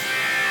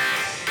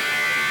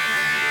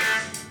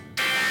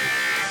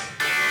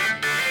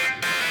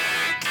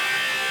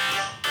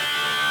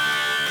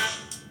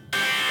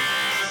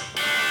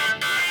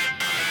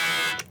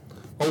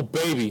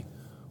baby.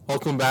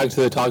 Welcome back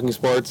to the Talking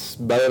Sports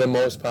Better Than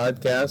Most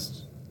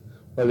podcast,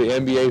 where the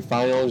NBA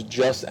Finals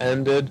just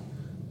ended.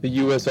 The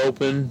U.S.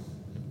 Open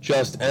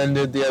just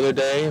ended the other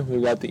day.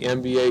 We got the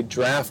NBA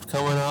Draft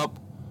coming up.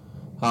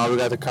 We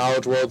got the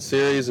College World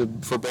Series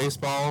for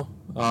baseball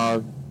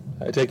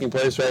taking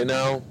place right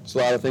now. There's a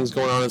lot of things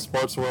going on in the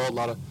sports world, a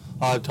lot of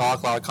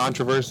talk, a lot of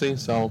controversy.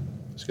 So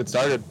let's get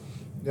started.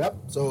 Yep.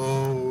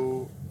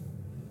 So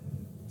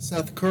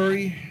Seth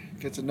Curry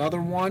gets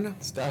another one.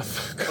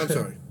 Steph. I'm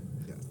sorry.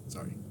 Yeah,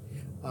 sorry.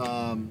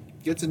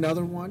 Gets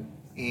another one,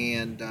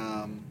 and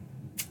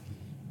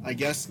I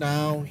guess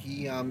now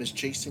he is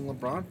chasing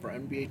LeBron for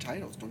NBA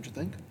titles. Don't you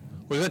think?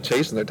 Well, he's not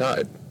chasing, they're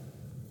tied.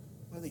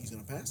 I think he's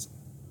gonna pass him.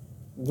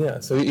 Yeah,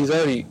 so he's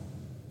already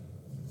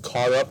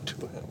caught up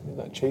to him. He's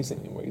not chasing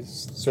anymore.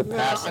 He's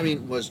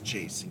surpassing. Was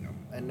chasing him,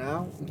 and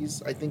now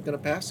he's, I think, gonna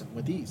pass him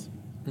with ease.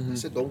 Mm-hmm. I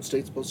said Golden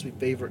State's supposed to be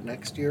favorite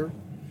next year.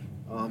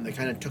 They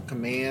kind of took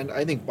command.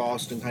 I think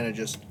Boston I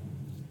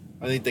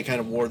think they kind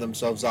of wore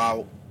themselves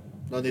out.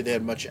 I don't think they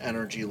had much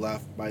energy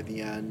left by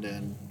the end,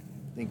 and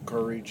I think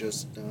Curry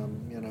just,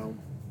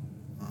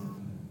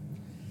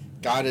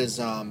 got his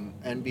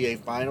NBA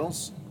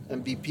Finals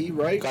MVP,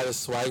 right? Got his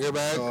swagger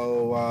back.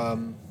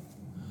 So,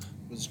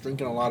 was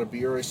drinking a lot of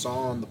beer I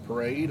saw on the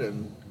parade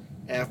and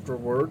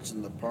afterwards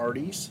and the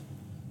parties.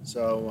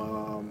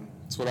 So,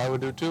 that's what I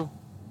would do too.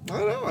 I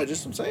don't know.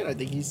 I'm saying. I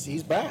think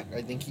he's back.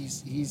 I think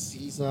he's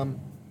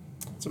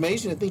it's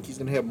amazing to think he's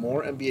going to have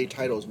more NBA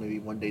titles maybe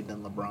one day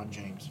than LeBron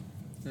James.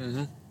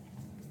 Mm-hmm.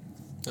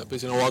 Yep,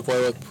 he's going to walk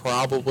away with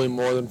probably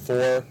more than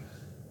 4.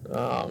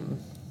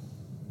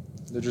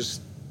 They're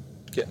just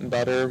getting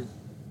better.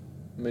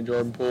 I mean,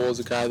 Jordan Poole is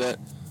a guy that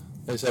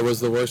they said was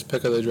the worst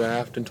pick of the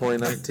draft in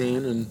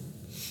 2019, and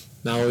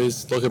now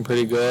he's looking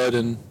pretty good.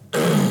 And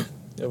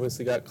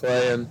obviously got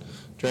Clay and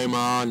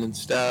Draymond and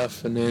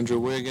Steph and Andrew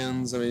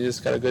Wiggins. I mean, you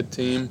just got a good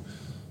team.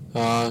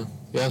 So,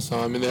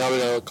 I mean, they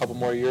have a couple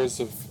more years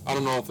of, I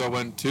don't know if they'll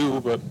win 2,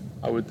 but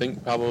I would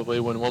think probably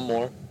win 1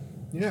 more.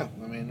 Yeah,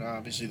 I mean,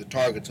 obviously the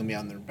target's going to be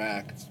on their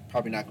back. It's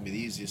probably not going to be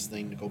the easiest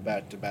thing to go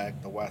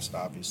back-to-back. The West,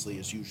 obviously,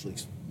 is usually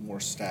more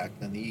stacked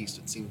than the East,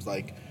 it seems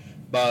like.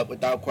 But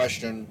without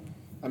question,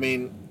 I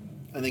mean,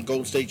 I think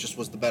Golden State just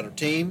was the better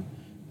team.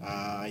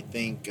 I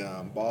think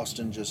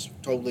Boston just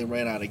totally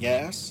ran out of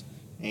gas.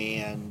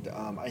 And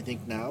I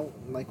think now,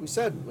 like we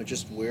said,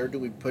 where do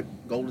we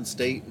put Golden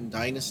State in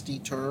dynasty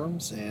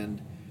terms,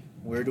 and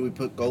where do we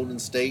put Golden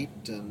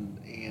State, and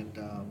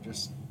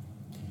just,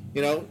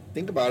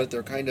 think about it.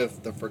 They're kind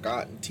of the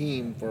forgotten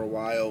team for a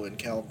while in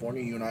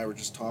California. You and I were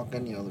just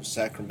talking. There's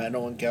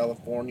Sacramento in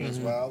California as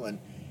well, and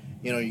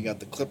you got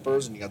the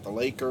Clippers and you got the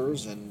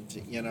Lakers, and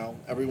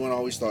everyone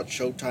always thought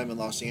Showtime in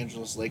Los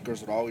Angeles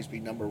Lakers would always be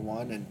number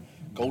 1, and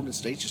Golden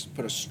State just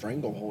put a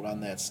stranglehold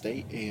on that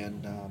state,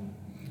 and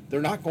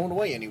they're not going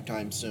away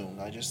anytime soon.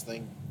 I just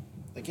think,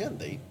 again,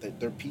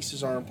 their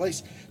pieces are in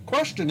place.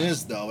 Question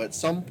is, though, at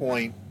some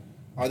point,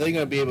 are they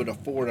going to be able to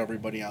afford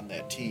everybody on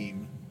that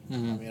team?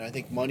 Mm-hmm. I mean, I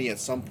think money at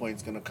some point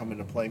is going to come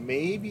into play.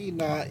 Maybe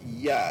not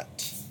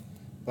yet,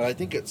 but I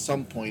think at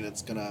some point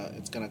it's gonna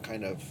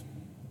kind of,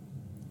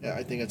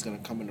 I think it's going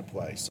to come into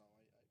play. So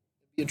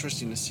it'd be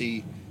interesting to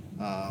see,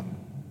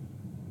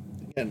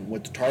 again,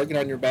 with the target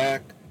on your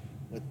back.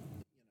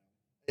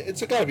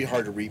 It's got to be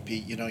hard to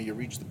repeat. You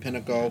reach the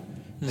pinnacle.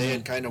 They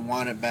had kind of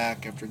won it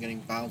back after getting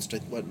bounced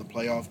in the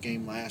playoff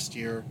game last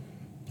year,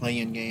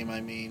 play-in game, I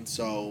mean.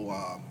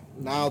 So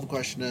now the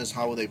question is,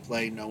 how will they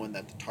play knowing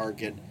that the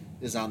target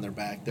is on their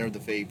back? They're the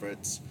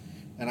favorites.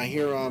 And I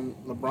hear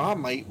LeBron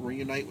might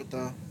reunite with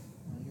I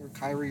hear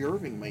Kyrie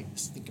Irving might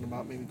be thinking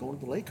about maybe going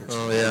to the Lakers.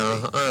 Oh,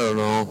 yeah. I don't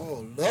know.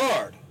 Oh,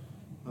 Lord.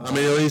 I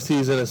mean, at least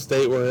he's in a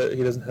state where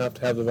he doesn't have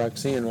to have the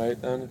vaccine, right,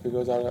 then, if he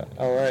goes out of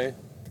L.A.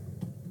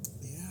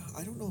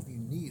 I don't know if you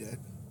need it.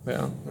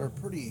 Yeah. They're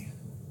pretty...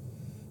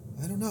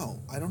 I don't know.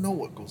 I don't know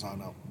what goes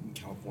on out in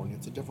California.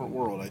 It's a different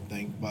world, I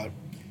think. But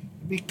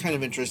it'd be kind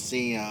of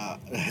interesting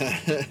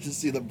to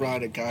see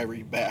LeBron and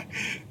Kyrie back.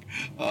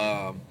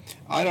 I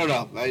don't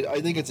know.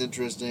 I think it's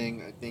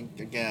interesting. I think,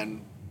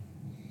 again,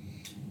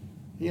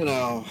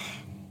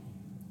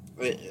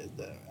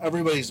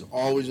 everybody's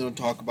always going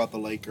to talk about the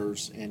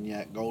Lakers, and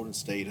yet Golden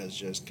State has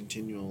just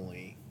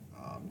continually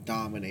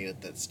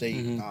dominated that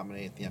state,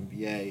 dominated the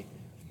NBA.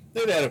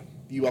 They've had a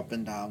few up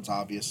and downs,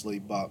 obviously,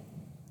 but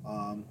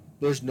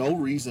there's no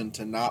reason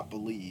to not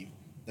believe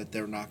that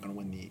they're not going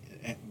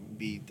to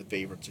be the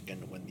favorites again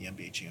to win the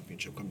NBA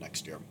championship come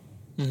next year.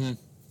 Mm-hmm.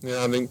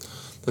 Yeah, I think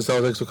the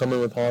Celtics will come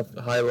in with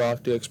high,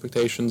 lofty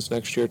expectations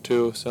next year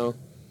too. So,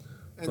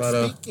 and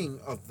speaking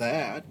of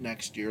that,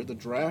 next year the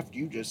draft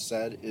you just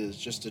said is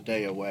just a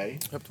day away.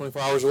 Yep,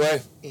 24 hours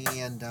away.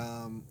 And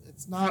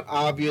it's not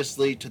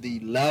obviously to the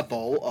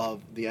level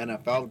of the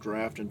NFL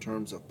draft in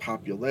terms of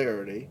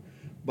popularity.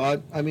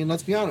 But, I mean,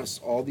 let's be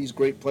honest. All these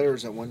great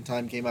players at one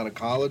time came out of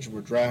college and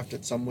were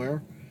drafted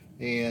somewhere.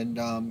 And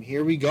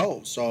here we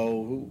go.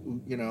 So,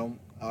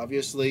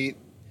 obviously,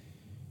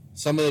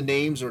 some of the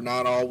names are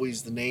not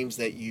always the names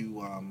that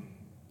you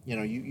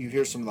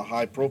hear some of the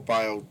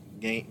high-profile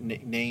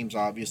names,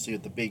 obviously,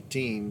 with the big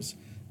teams.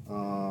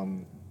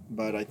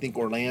 But I think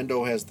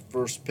Orlando has the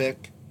first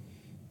pick.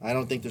 I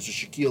don't think there's a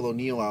Shaquille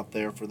O'Neal out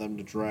there for them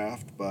to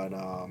draft. But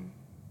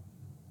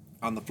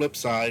on the flip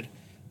side,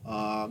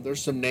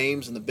 there's some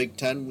names in the Big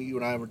Ten. You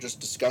and I were just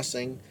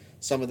discussing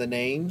some of the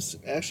names.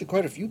 Actually,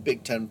 quite a few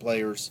Big Ten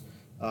players,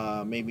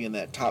 maybe in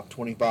that top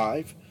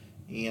 25.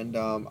 And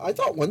I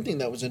thought one thing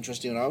that was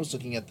interesting when I was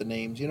looking at the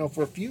names,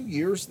 for a few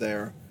years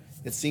there,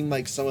 it seemed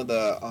like some of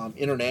the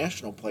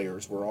international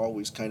players were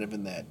always kind of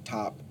in that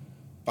top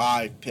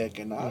 5 pick.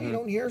 And now you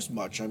don't hear as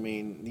much. I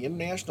mean, the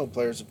international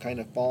players have kind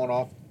of fallen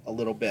off a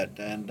little bit.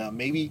 And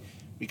maybe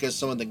because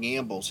some of the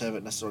gambles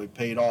haven't necessarily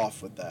paid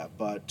off with that.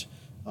 But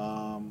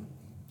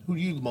who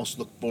do you most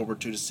look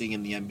forward to seeing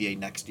in the NBA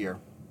next year?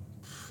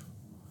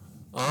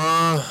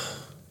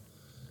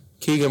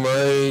 Keegan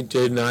Murray,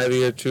 Jaden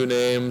Ivey are 2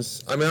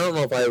 names. I mean, I don't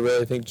know if I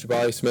really think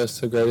Jabari Smith's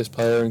the greatest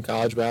player in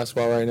college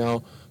basketball right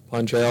now.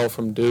 Ponchero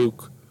from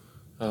Duke.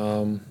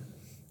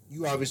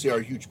 You obviously are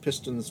a huge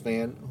Pistons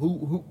fan.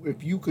 Who,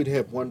 if you could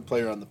have one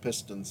player on the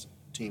Pistons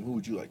team, who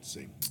would you like to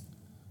see?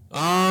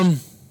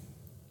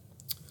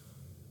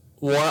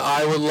 What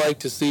I would like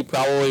to see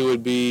probably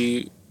would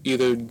be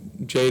either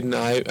Jaden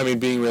Ivey. I mean,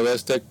 being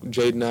realistic,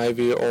 Jaden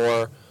Ivey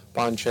or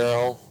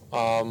Ponchero.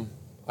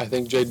 I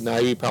think Jaden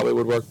Ivey probably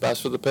would work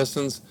best for the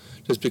Pistons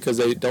just because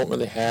they don't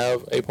really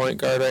have a point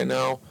guard right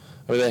now.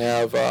 I mean, they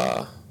have,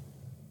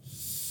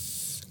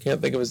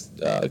 can't think of his,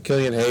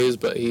 Killian Hayes,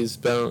 but he's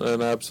been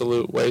an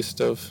absolute waste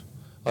of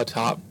a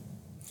top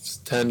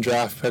 10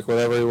 draft pick,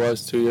 whatever he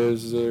was 2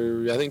 years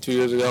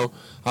ago.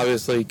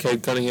 Obviously,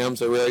 Cade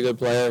Cunningham's a really good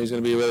player. He's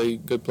going to be a really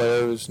good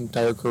player his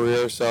entire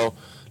career, so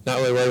not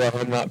really worried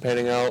about him not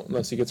panning out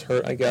unless he gets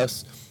hurt, I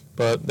guess.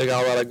 But they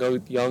got a lot of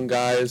good young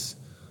guys.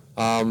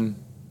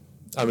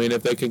 I mean,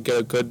 if they could get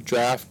a good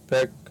draft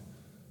pick,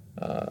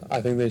 I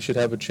think they should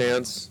have a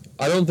chance.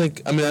 I don't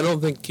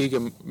think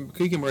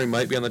Keegan Murray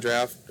might be on the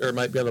draft or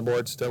might be on the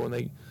board still when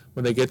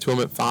they get to him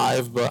at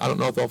 5, but I don't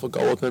know if they'll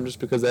go with him just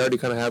because they already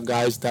kind of have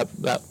guys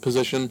that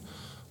position.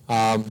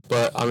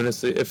 But I mean,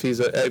 if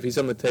he's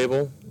on the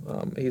table,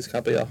 he's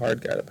probably a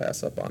hard guy to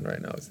pass up on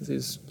right now since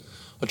he's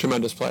a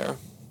tremendous player.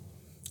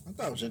 I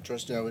thought it was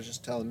interesting. I was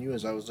just telling you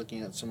as I was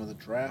looking at some of the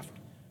draft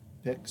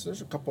picks.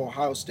 There's a couple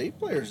Ohio State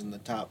players in the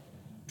top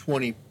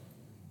 20,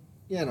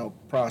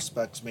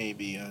 prospects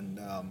maybe, and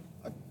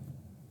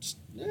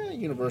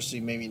university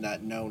maybe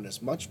not known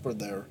as much for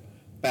their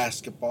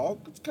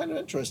basketball. It's kind of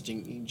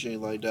interesting. E.J.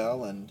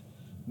 Liddell and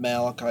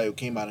Malachi, who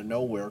came out of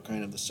nowhere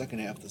kind of the second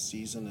half of the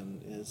season,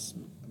 and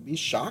it'd be a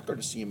shocker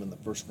to see him in the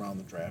first round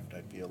of the draft,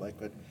 I feel like.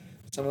 But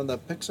some of the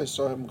picks I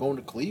saw him going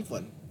to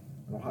Cleveland.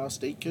 An Ohio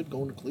State kid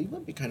going to Cleveland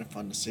would be kind of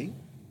fun to see.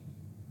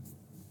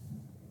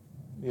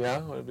 Yeah,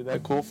 would it be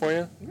that cool for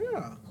you?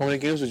 Yeah. How many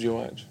games would you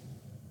watch?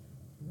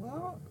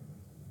 Well,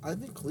 I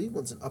think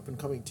Cleveland's an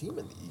up-and-coming team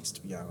in the East,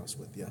 to be honest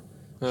with you.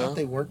 Yeah. I thought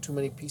they weren't too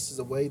many pieces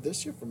away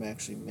this year from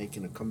actually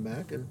making a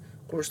comeback. And,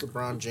 of course,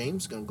 LeBron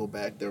James is going to go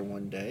back there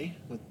one day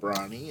with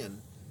Bronny.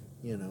 And,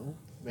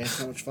 man,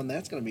 how much fun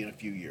that's going to be in a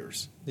few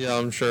years. Yeah,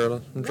 I'm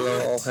sure it'll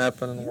all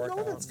happen and work out.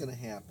 You know that's going to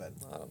happen.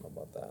 I don't know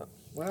about that.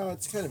 Well,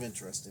 it's kind of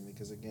interesting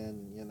because,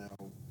 again,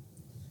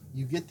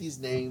 you get these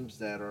names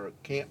that are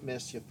can't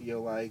miss, you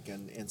feel like,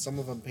 and some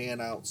of them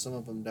pan out, some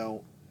of them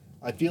don't.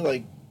 I feel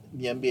like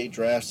the NBA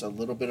draft's a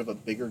little bit of a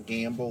bigger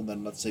gamble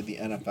than, let's say, the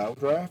NFL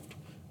draft.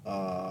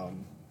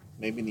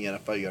 Maybe in the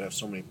NFL you got to have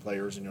so many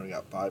players, and you only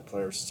got 5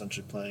 players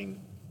essentially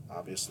playing,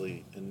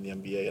 obviously, in the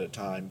NBA at a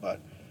time.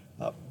 But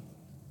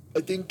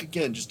I think,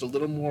 again, just a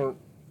little more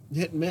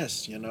hit and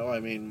miss, I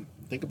mean,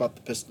 think about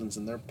the Pistons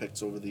and their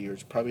picks over the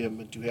years. You probably haven't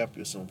been too happy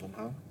with some of them,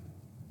 huh?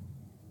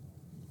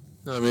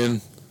 I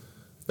mean,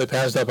 they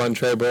passed up on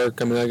Trey Burke.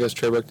 I mean, I guess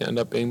Trey Burke didn't end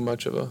up being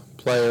much of a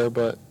player,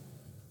 but,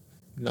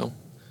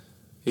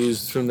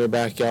 he's from their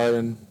backyard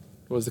and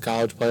was the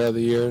college player of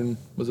the year and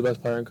was the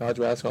best player in college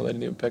basketball. They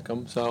didn't even pick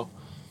him. So,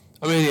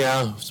 I mean,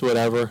 yeah, it's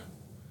whatever.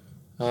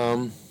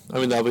 I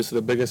mean, obviously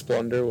the biggest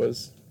blunder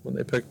was when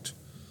they picked,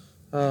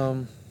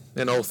 in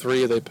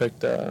 2003, they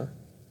picked, I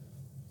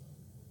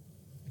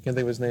can't think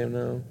of his name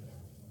now.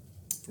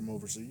 From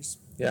overseas?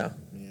 Yeah.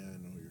 Yeah, I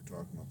know who you're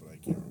talking about, but I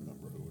can't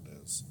remember who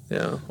it is.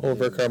 Yeah,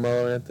 over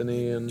Carmelo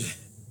Anthony and...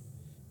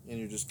 And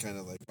you're just kind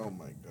of like, oh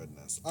my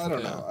goodness. I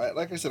don't know.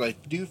 Like I said, I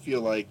do feel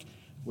like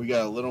we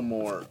got a little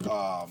more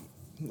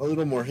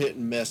hit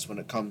and miss when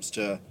it comes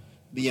to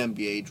the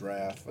NBA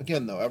draft.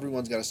 Again, though,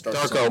 everyone's got to start.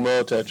 Darko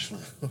Milicic.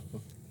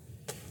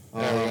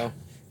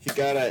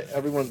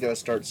 Everyone's got to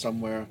start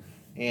somewhere.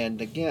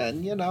 And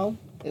again,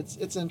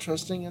 it's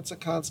interesting. It's a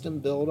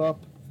constant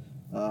build-up.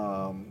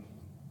 I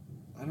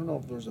don't know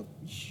if there's a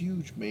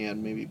huge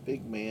man, maybe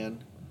big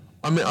man.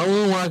 I mean, the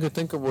only one I could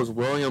think of was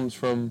Williams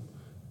from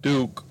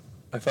Duke.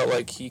 I felt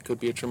like he could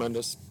be a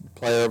tremendous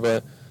player,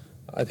 but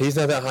he's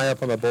not that high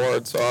up on the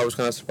board, so I was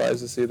kind of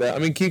surprised to see that. I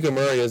mean, Keegan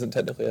Murray isn't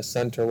technically a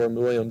center, where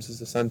Williams is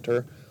the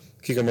center.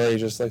 Keegan Murray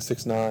is just like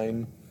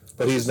 6'9",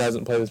 but he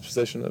hasn't played his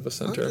position of a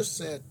center. I'm just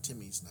sad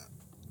Timmy's not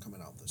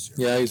coming out this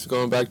year. Yeah, he's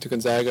going back to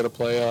Gonzaga to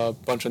play a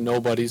bunch of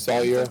nobodies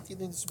all year. Do you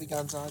think this will be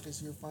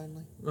Gonzaga's year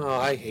finally? Oh,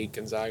 I hate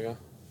Gonzaga.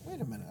 Wait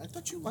a minute. I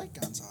thought you liked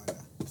Gonzaga.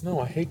 No,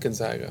 I hate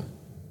Gonzaga.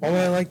 Why would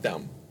I like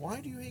them? Why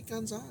do you hate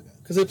Gonzaga?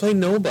 Because they play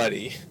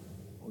nobody.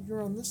 Oh,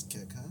 you're on this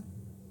kick, huh?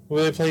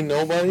 Will they play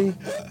nobody?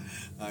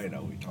 I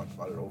know. We talked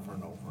about it over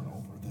and over and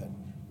over. That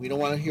we don't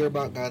want to hear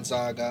about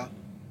Gonzaga.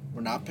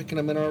 We're not picking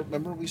them in our...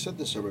 Remember, we said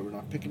this already. We're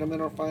not picking them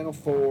in our Final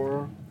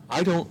Four.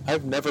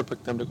 I've never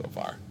picked them to go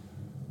far.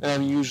 And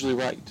I'm usually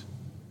right.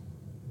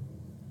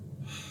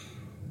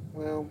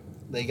 Well,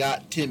 they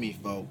got Timmy,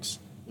 folks.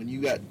 When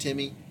you got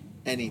Timmy,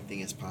 anything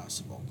is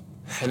possible.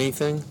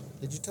 Anything?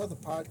 Did you tell the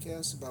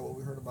podcast about what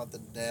we heard about the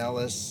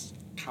Dallas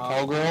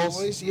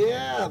Cowgirls?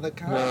 Yeah, the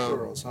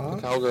Cowgirls, no, huh?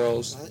 The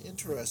Cowgirls.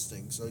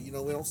 Interesting. So, we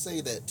don't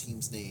say that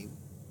team's name.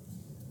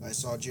 I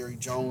saw Jerry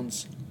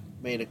Jones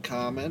made a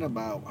comment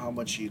about how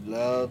much he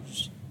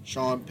loves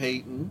Sean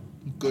Payton.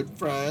 Good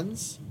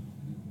friends.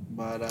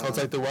 But it's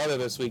like the weather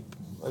this week.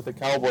 Like the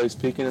Cowboys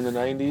peaking in the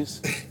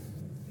 90s.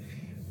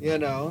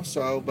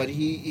 But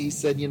he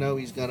said,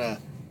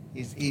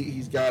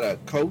 he's got a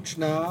coach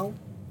now.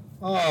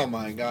 Oh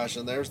my gosh,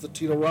 and there's the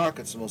Tito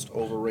Rockets, the most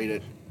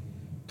overrated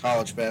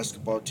college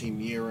basketball team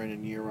year in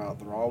and year out.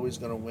 They're always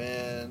going to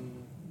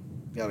win.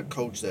 Got a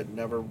coach that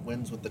never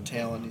wins with the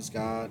talent he's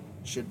got.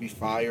 Should be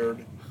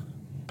fired.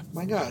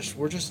 My gosh,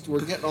 we're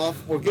getting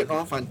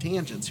off on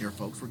tangents here,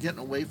 folks. We're getting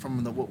away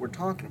from what we're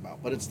talking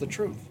about, but it's the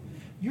truth.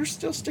 You're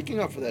still sticking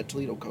up for that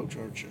Toledo coach,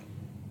 aren't you?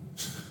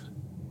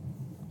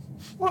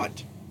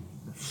 What?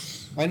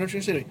 I know what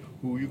you're saying.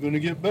 Who are you going to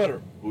get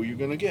better? Who are you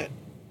going to get?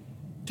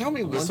 Tell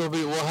me one.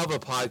 We'll have a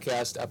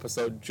podcast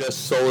episode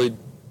just solely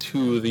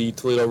to the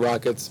Toledo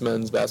Rockets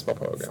men's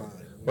basketball program.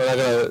 Fine. We're not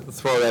going to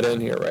throw that in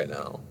here right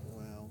now.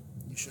 Well,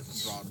 you shouldn't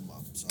have brought him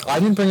up. So. I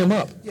didn't bring him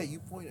up. Yeah, you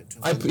pointed to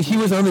him. He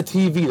was on the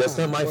TV. That's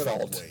not my What a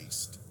fault.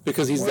 waste.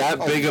 Because he's that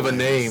big of a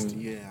name.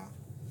 Yeah.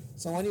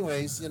 So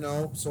anyways,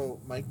 so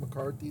Mike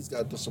McCarthy's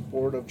got the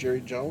support of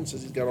Jerry Jones,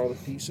 says he's got all the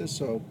pieces.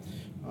 So,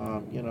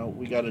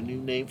 we got a new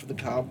name for the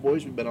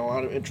Cowboys. We've been a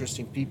lot of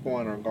interesting people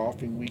on our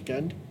golfing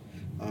weekend.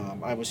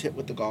 I was hit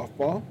with the golf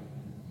ball.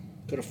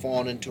 Could have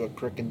fallen into a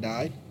creek and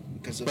died.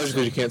 Especially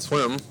because you can't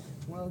swim.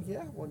 Well,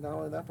 yeah. Well, not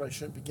only that, but I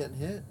shouldn't be getting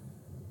hit.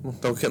 Well,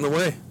 don't get in the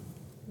way.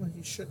 Well,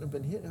 he shouldn't have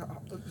been hit.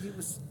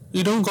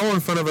 You don't go in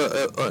front of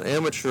an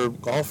amateur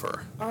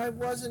golfer. I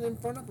wasn't in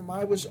front of him.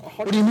 I was...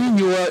 What do you mean?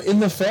 You were in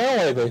the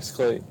fairway,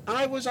 basically.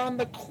 I was on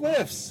the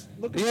cliffs.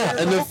 Look at yeah,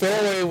 and the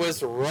fairway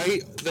was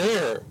right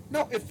there.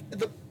 No, if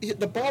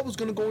the ball was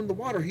going to go in the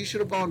water, he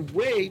should have gone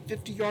way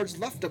 50 yards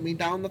left of me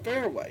down the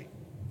fairway.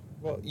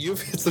 Well,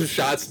 you've hit some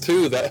shots,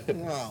 too, that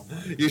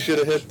you should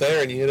have hit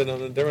there, and you hit it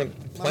on a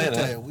different planet. Let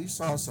me tell you, we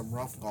saw some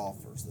rough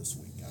golfers this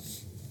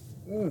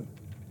weekend.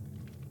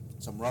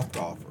 Some rough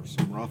golfers.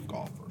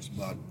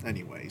 But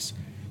anyways,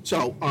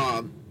 so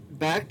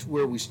back to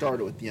where we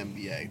started with the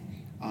NBA.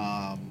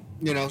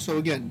 So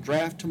again,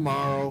 draft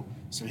tomorrow,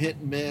 some hit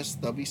and miss.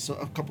 There'll be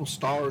a couple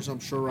stars, I'm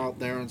sure, out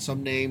there, and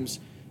some names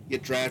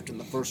get drafted in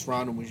the first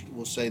round, and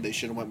we'll say they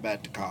should have went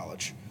back to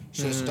college.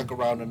 Should have stuck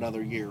around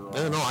another year.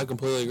 No, I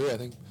completely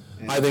agree.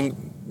 I think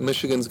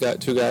Michigan's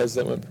got two guys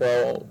that went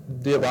pro.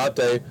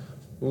 Diabate,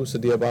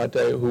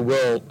 who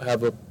will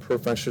have a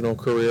professional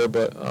career,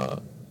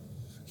 but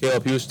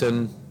Caleb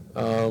Houston,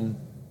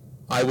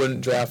 I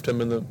wouldn't draft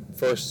him in the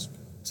first,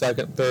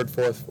 second, third,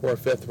 fourth, or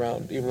fifth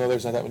round, even though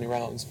there's not that many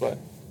rounds, but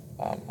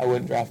I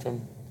wouldn't draft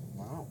him.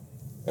 Wow.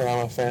 And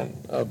I'm a fan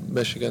of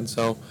Michigan,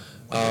 so...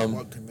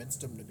 what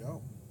convinced him to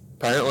go?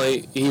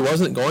 Apparently, he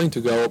wasn't going to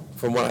go,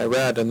 from what I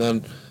read, and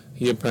then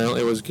he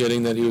apparently was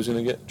getting that he was going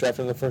to get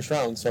drafted in the first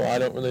round, so I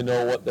don't really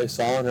know what they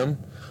saw in him.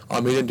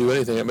 He didn't do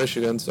anything at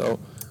Michigan, so...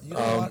 You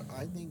know what?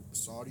 I think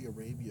Saudi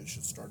Arabia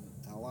should start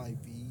an LIV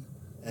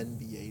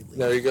NBA league.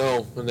 There you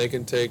go. And they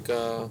can take...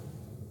 I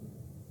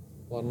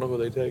don't know who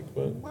they take,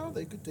 but... Well,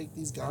 they could take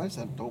these guys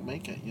that don't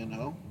make it,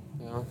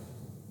 Yeah.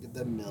 Give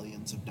them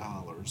millions of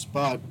dollars.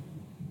 But,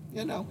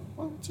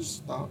 it's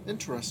just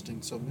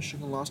interesting. So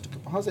Michigan lost a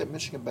couple. How's that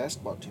Michigan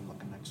basketball team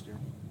looking next year?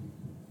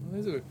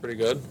 These would be pretty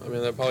good.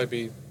 They'll probably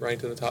be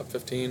ranked in the top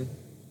 15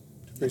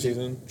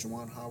 preseason.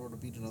 Jawan Howard will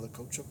beat another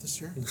coach up this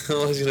year?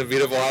 Well, he's going to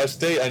beat up Ohio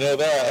State. I know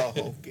that.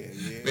 Oh, okay.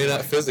 Yeah. Maybe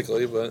not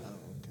physically, but... Oh,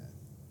 okay.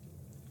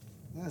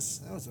 That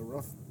was a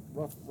rough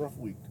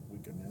weekend,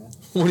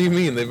 What do you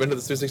mean? They've been to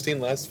the Sweet 16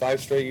 last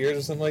 5 straight years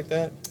or something like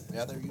that?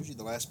 Yeah, they're usually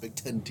the last Big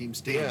Ten team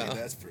standing,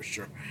 that's for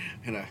sure.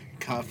 In a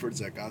conference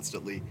that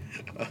constantly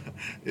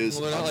is...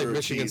 Well, they're not like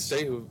Michigan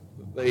State, who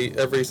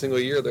every single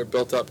year they're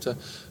built up to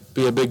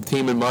be a big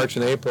team in March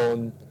and April,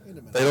 and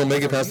they don't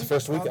make it past the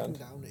first weekend.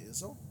 Down to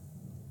Izzo?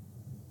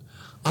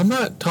 I'm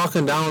not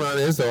talking down on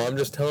Izzo.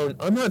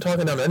 I'm not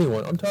talking down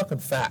anyone. I'm talking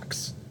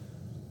facts.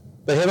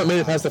 They haven't made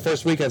it past the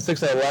first weekend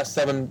 6 out of the last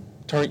 7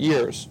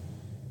 years.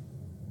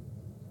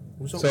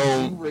 So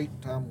would you rate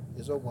Tom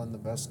Izzo one of the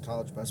best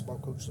college basketball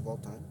coaches of all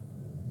time?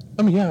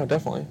 Yeah,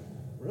 definitely.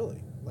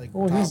 Really? Like,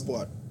 well, top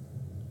what?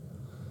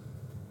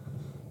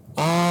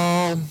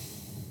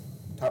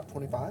 Top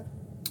 25?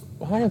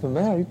 Higher than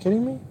that. Are you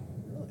kidding me?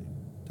 Really?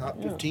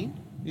 Top 15?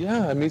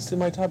 Yeah, I mean, it's in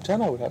my top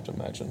 10, I would have to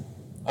imagine.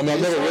 I mean,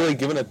 I've never really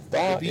given a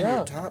thought. Be Yeah.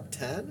 your top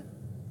 10?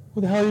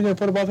 Who the hell are you going to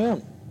put above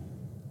him?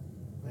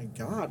 My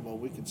God, well,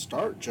 we can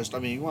start just, I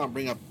mean, you want to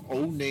bring up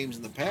old names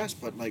in the past,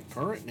 but like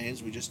current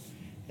names, we just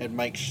had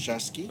Mike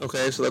Krzyzewski.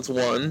 Okay, so that's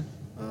one.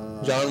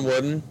 John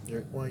Wooden.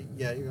 You're going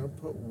to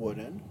put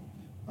Wooden.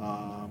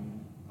 I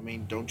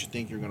mean, don't you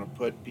think you're going to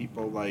put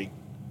people like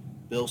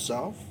Bill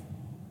Self?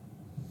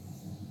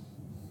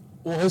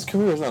 Well, his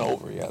career is not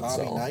over yet.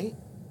 Bobby so. Knight?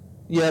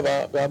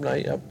 Yeah, Bob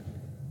Knight, yep.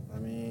 I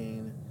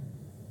mean,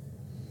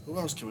 who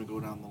else can we go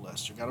down the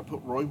list? You got to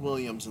put Roy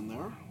Williams in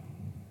there.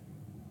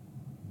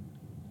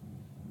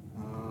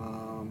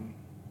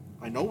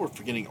 I know we're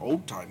forgetting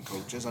old-time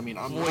coaches. I mean,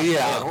 I'm not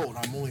that old.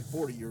 I'm only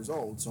 40 years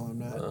old, so I'm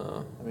not.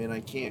 I mean,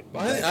 I can't.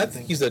 I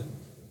think he's a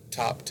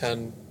top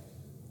 10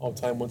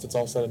 all-time once it's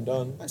all said and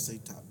done. I say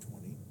top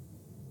 20.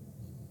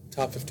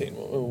 Top 15.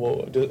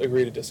 We'll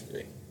agree to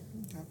disagree.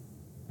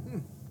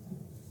 Okay.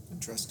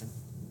 Interesting.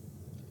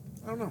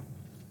 I don't know.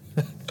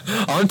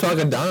 I'm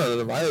talking down on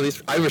him.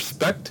 I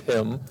respect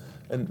him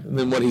and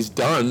then what he's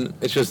done.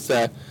 It's just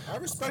that I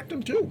respect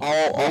him too.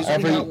 He's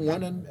only got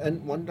one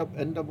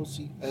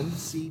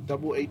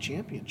NCAA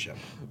championship.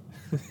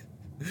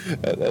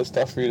 That's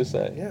tough for you to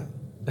say. Yeah.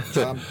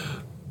 Boeheim.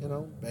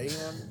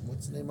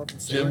 What's his name up in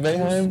Jim Syracuse?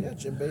 Boeheim? Yeah,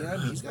 Jim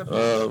Boeheim. He's got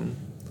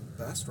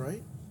best,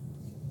 right?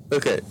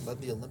 Okay. Led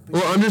the Olympics.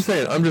 Well, I'm just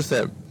saying.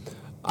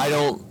 I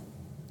don't.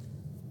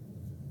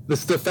 The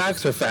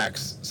facts are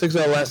facts. 6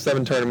 out of the last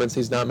 7 tournaments,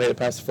 he's not made it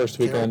past the first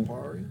weekend.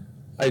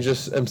 I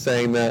just am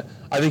saying that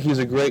I think he's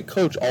a great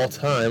coach all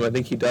time. I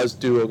think he does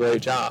do a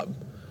great job.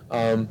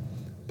 But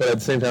at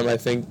the same time, I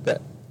think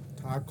that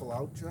Todd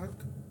Kolauchuk.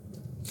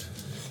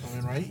 I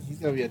mean, right? He's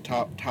got to be a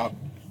top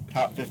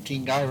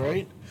 15 guy,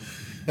 right?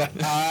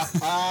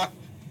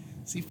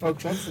 See,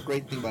 folks, that's the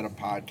great thing about a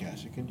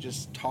podcast. You can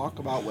just talk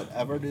about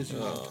whatever it is you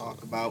want to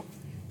talk about.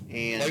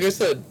 And like I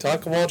said,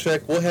 Todd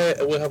Kowalczyk, we'll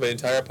have an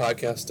entire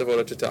podcast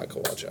devoted to Todd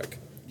Kowalczyk.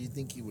 Do you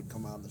think he would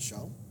come on the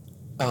show?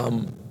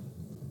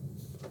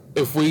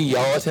 If we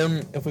yell at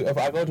him, if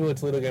I go to a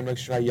Toledo game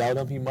next year and I yell at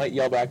him, he might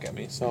yell back at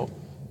me. So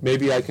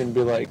maybe I can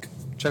be like,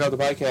 check out the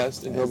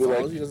podcast, and he'll be like... As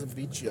long as he doesn't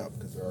beat you up,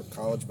 because there are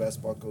college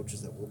basketball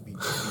coaches that will beat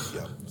you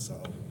up.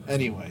 So,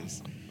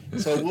 anyways.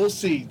 So we'll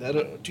see.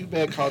 That too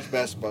bad college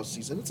basketball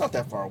season. It's not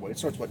that far away. It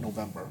starts,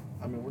 November?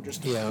 I mean, we're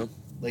just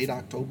late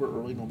October,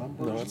 early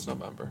November? No, it's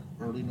November.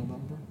 Early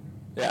November?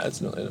 Yeah,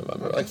 it's early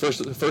November. Like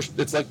first,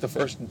 it's like the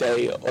first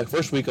day, like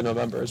first week of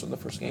November is when the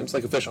first games,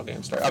 like official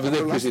games start.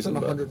 We're less than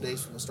 100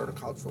 days from the start of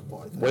college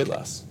football, I think. Way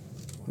less.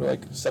 We're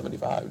like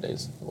 75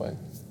 days away.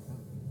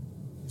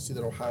 You see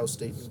that Ohio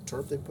State new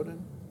turf they put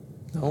in?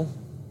 No.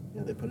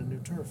 Yeah, they put in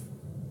new turf.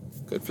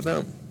 Good for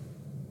them.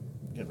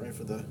 Getting ready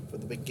for the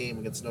big game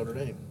against Notre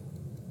Dame.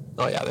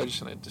 Oh yeah, they're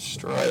just gonna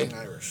destroy.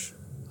 Irish.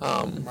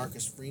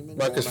 Marcus Freeman.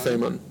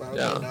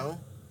 Yeah. Now.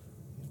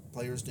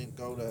 Players didn't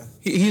go to.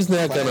 He's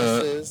not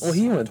gonna. Well,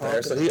 he went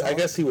there, so I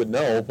guess he would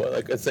know. But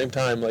like at the same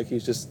time, like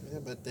he's just. Yeah,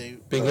 but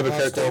being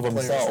hypocritical of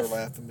himself. Players are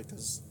laughing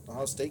because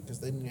Ohio State, because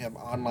they didn't have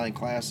online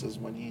classes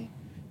when he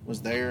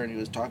was there, and he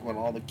was talking about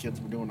all the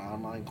kids were doing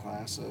online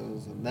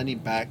classes, and then he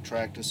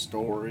backtracked his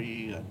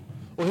story.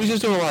 Well, he's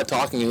just doing a lot of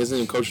talking. He hasn't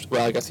even coached.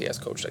 Well, I guess he has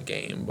coached a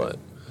game, but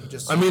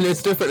I mean,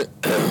 it's different.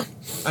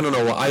 I don't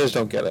know. I just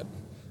don't get it.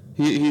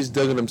 He's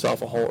digging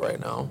himself a hole right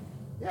now.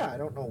 Yeah, I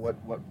don't know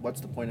what's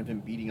the point of him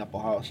beating up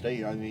Ohio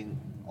State. I mean,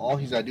 all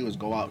he's got to do is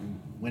go out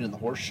and win in the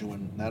horseshoe,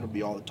 and that'll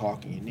be all the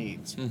talking he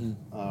needs.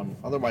 Mm-hmm.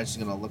 Otherwise,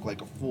 he's going to look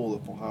like a fool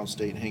if Ohio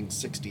State hangs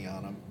 60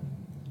 on him.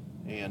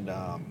 And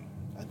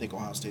I think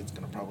Ohio State's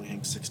going to probably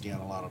hang 60 on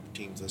a lot of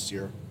teams this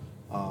year.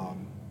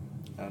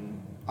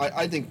 And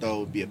I think, though, it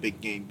would be a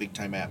big game,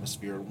 big-time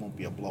atmosphere. It won't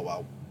be a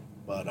blowout.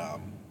 But,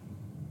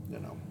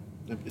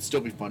 it'd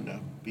still be fun to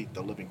beat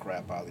the living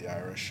crap out of the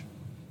Irish.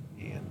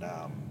 And,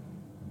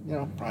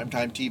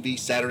 primetime TV,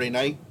 Saturday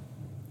night.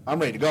 I'm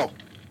ready to go.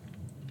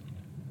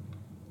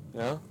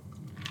 Yeah?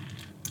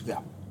 Yeah.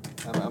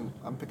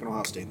 I'm picking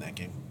Ohio State in that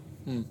game.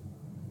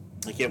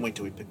 I can't wait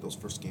till we pick those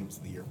first games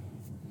of the year.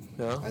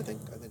 Yeah? I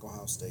think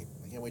Ohio State.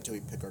 I can't wait till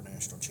we pick our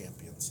national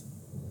champions.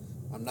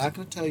 I'm not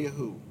going to tell you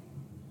who.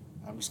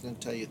 I'm just going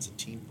to tell you it's a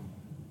team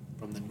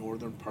from the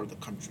northern part of the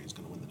country is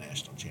going to win the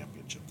national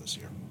championship this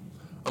year.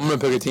 I'm going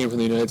to pick a team from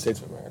the United States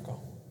of America.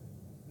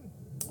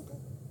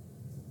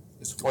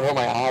 I wonder what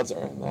my odds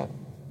are in that.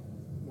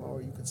 Well,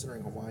 are you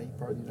considering Hawaii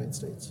part of the United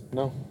States?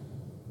 No.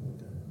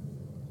 Okay.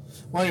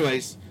 Well,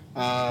 anyways,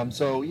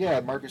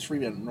 Marcus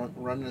Freeman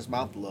running his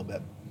mouth a little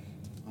bit.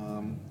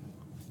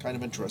 Kind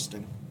of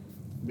interesting.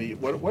 I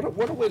mean, what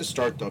a way to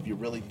start, though, if you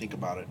really think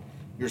about it.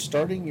 You're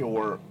starting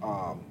you're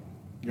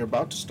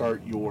about to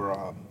start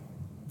your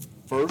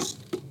first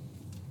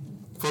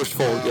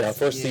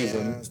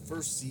season.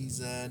 First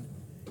season.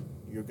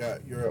 You're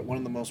at one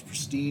of the most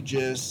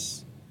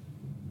prestigious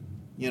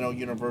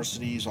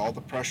universities, all the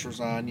pressure's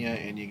on you,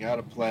 and you got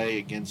to play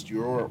against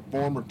your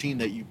former team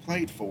that you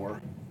played for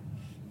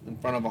in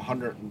front of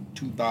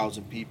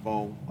 102,000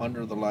 people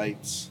under the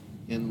lights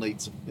in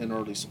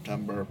early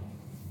September.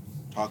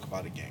 Talk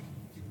about a game.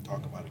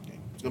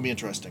 It's going to be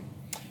interesting.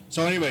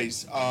 So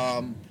anyways,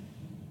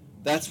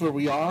 that's where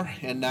we are.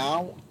 And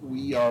now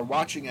we are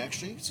watching,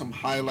 actually, some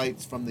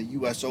highlights from the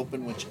U.S.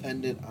 Open, which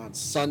ended on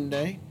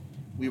Sunday.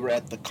 We were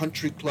at the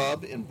Country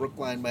Club in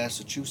Brookline,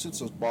 Massachusetts.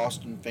 Those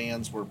Boston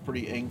fans were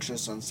pretty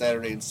anxious on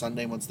Saturday and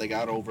Sunday once they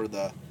got over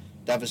the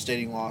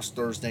devastating loss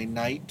Thursday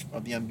night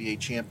of the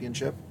NBA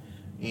championship.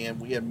 And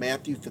we had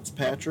Matthew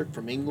Fitzpatrick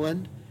from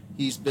England.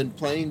 He's been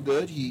playing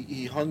good.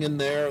 He hung in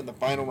there in the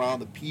final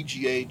round of the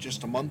PGA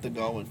just a month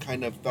ago and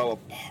kind of fell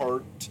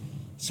apart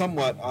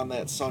somewhat on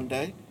that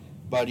Sunday.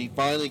 But he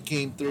finally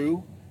came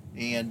through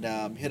and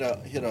hit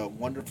a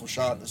wonderful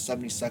shot in the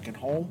 72nd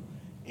hole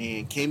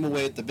and came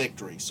away with the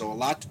victory. So a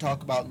lot to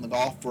talk about in the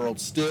golf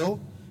world still.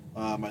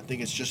 I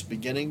think it's just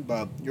beginning,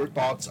 but your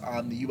thoughts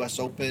on the U.S.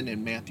 Open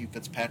and Matthew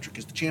Fitzpatrick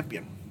as the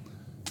champion?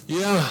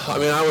 Yeah, I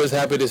mean, I was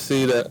happy to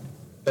see that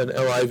an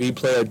LIV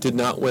player did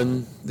not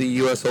win the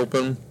U.S.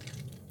 Open.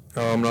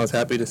 And I was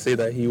happy to see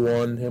that he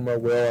won. Him or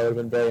Will, I would have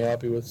been very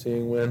happy with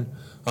seeing win.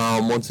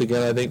 Once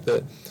again, I think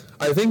the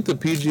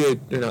PGA,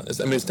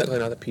 it's technically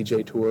not the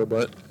PGA Tour,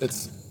 but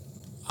it's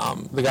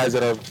the guys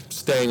that are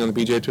staying on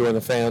the PGA Tour and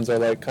the fans are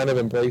like kind of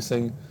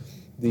embracing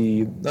I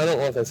don't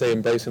know if I say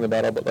embracing the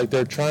battle, but like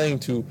they're trying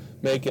to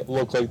make it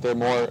look like they're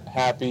more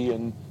happy,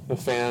 and the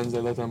fans,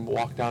 they let them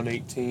walk down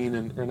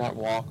 18 or not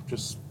walk,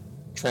 just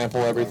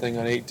trample everything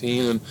on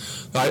 18. And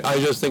I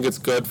just think it's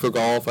good for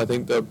golf. I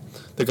think the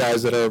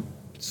guys that are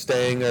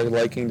staying are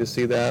liking to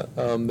see that.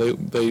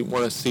 They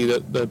want to see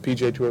that the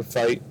PGA Tour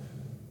fight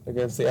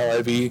against the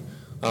LIV.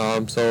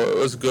 So it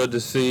was good to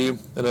see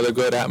another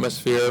good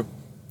atmosphere,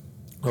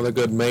 another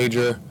good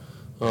major.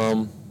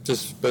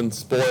 Just been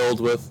spoiled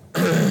with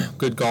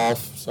good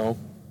golf. So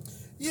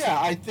yeah,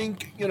 I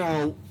think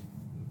I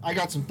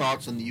got some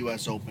thoughts on the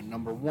U.S. Open.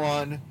 Number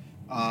one,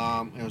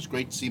 it was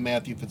great to see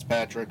Matthew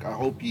Fitzpatrick. I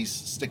hope he's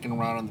sticking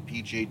around on the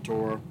PGA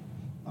Tour.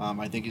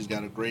 I think he's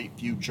got a great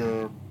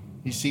future.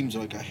 He seems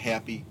like a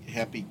happy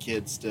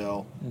kid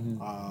still.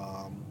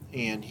 Mm-hmm.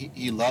 And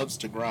he loves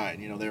to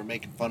grind. They were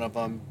making fun of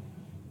him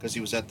because he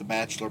was at the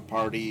bachelor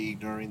party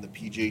during the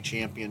PGA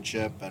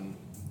Championship, and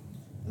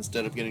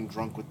instead of getting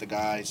drunk with the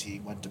guys, he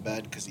went to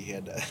bed because he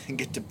had to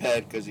get to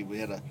bed because he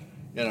had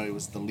he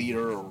was the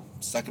leader or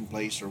second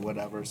place or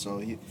whatever.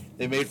 So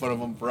they made fun of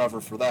him forever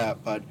for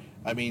that. But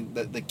I mean,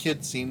 the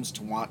kid seems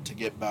to want to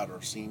get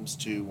better, seems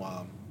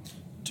to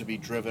be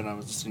driven. I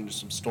was listening to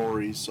some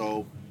stories,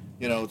 so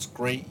it's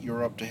great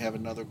Europe to have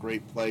another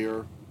great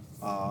player.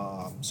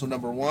 So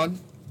number one,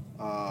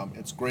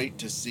 it's great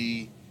to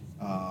see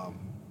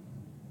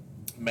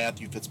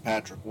Matthew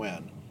Fitzpatrick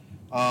win.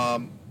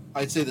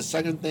 I'd say the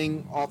second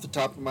thing off the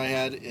top of my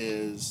head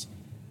is,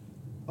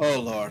 oh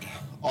Lord,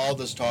 all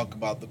this talk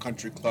about the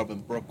country club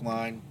in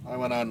Brookline. I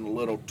went on a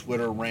little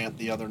Twitter rant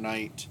the other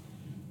night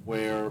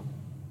where,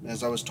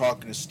 as I was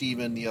talking to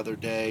Steven the other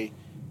day,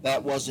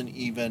 that wasn't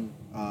even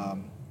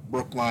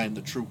Brookline,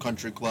 the true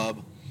country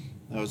club.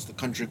 That was the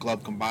country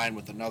club combined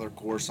with another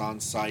course on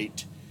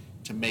site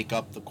to make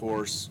up the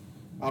course.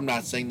 I'm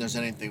not saying there's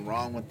anything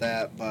wrong with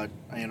that, but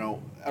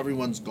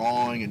everyone's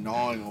going and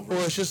gnawing over.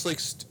 Well, it's just like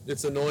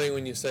it's annoying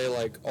when you say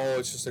like, oh,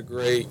 it's just a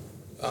great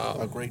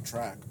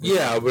track.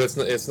 Yeah, but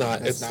it's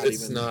not.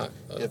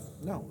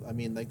 No, I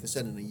mean, like I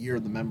said, in a year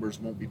the members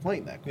won't be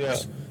playing that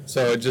course. Yeah.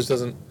 So it just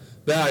doesn't.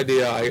 That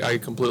idea, I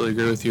completely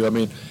agree with you. I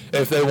mean,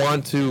 if they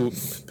want to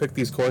pick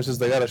these courses,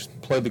 they got to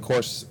play the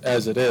course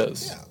as it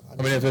is. Yeah.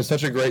 I mean, if it's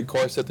such a great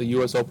course that the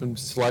U.S. Open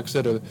selects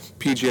it, or the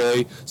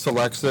PGA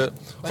selects it,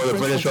 or the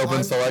British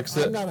Open selects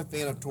it. I'm not a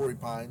fan of Torrey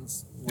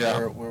Pines,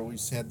 where we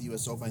had the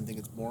U.S. Open. I think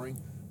it's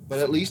boring. But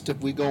at least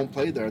if we go and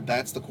play there,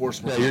 that's the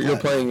course we're you're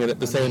playing it at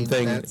the same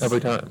thing every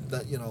time.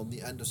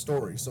 The end of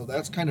story. So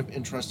that's kind of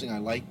interesting. I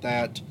like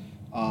that.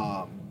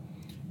 Everyone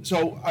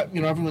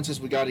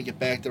says we got to get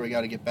back there. We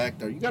got to get back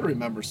there. You got to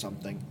remember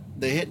something.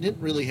 They didn't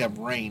really have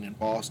rain in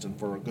Boston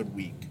for a good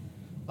week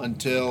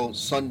until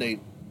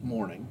Sunday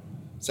morning.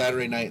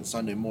 Saturday night and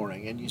Sunday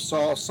morning, and you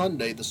saw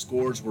Sunday the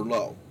scores were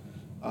low.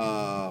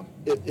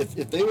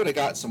 If they would have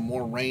got some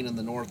more rain in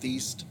the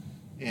Northeast,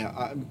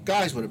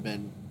 guys would have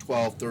been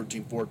 12,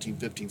 13, 14,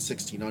 15,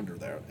 16 under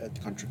there at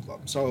the country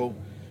club. So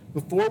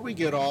before we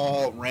get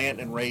all rant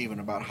and raving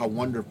about how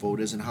wonderful it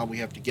is and how we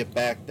have to get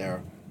back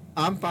there,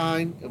 I'm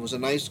fine. It was a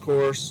nice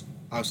course.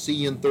 I'll see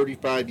you in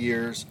 35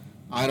 years.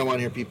 I don't want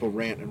to hear people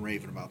rant and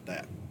raving about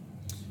that.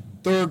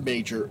 Third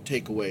major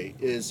takeaway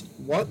is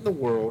what in the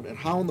world and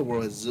how in the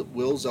world has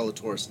Will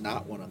Zalatoris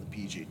not won on the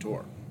PGA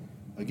Tour?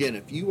 Again,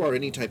 if you are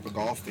any type of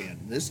golf fan,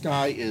 this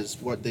guy is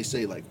what they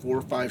say, like 4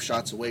 or 5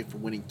 shots away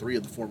from winning 3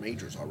 of the 4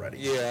 majors already.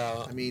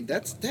 Yeah. I mean,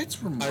 that's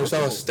remarkable. I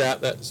saw a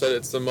stat that said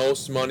it's the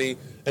most money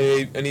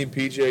any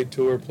PGA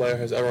Tour player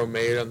has ever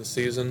made on the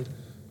season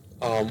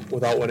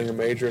without winning a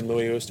major, and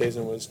Louis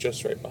Oosthuizen was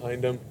just right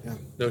behind him. Yeah.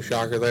 No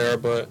shocker there,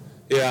 but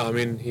yeah, I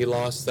mean, he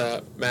lost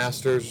that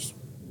Masters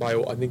by,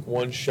 I think,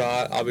 1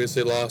 shot.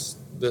 Obviously lost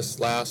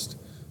this last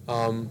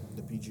the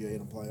PGA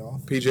in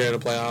a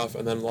playoff,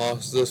 and then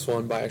lost this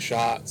one by a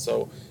shot.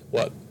 So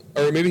what?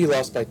 Or maybe he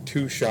lost by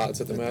 2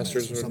 shots at the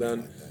Masters. Like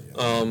that,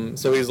 yeah.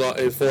 So he's lost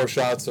 4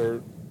 shots,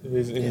 or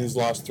He's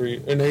lost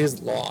 3, and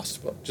he's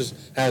lost, but just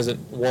hasn't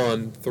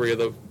won 3 of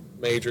the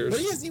majors. But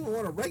he hasn't even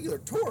won a regular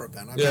tour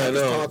event. I'm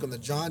just talking the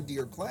John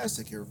Deere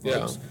Classic here,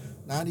 folks. Yeah.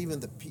 Not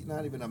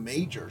even a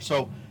major.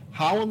 So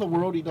how in the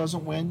world he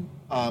doesn't win?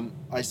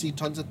 I see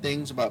tons of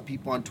things about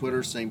people on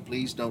Twitter saying,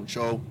 please don't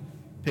show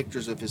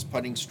pictures of his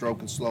putting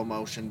stroke in slow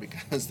motion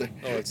because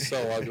it's so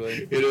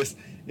ugly.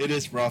 It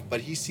is rough,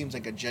 but he seems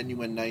like a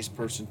genuine nice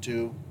person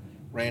too.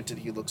 Granted,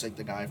 he looks like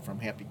the guy from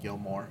Happy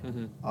Gilmore,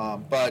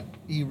 but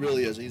he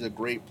really is. He's a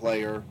great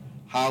player.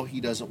 How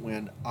he doesn't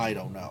win, I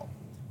don't know.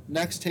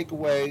 Next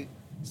takeaway,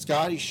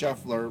 Scotty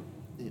Scheffler.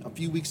 A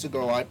few weeks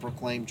ago, I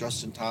proclaimed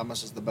Justin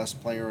Thomas as the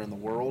best player in the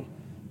world.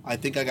 I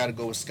think I got to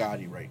go with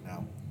Scotty right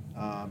now.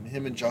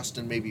 Him and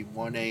Justin maybe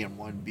 1A and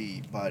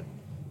 1B, but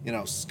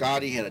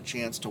Scotty had a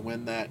chance to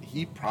win that.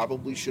 He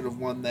probably should have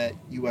won that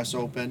U.S.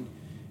 Open.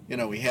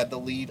 He had the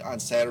lead on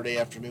Saturday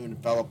afternoon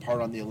and fell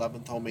apart on the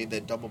 11th hole, made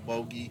that double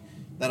bogey.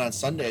 Then on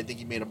Sunday, I think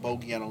he made a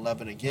bogey on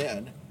 11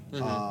 again.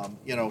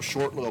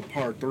 Short little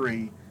par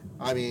 3.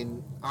 I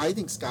mean, I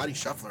think Scotty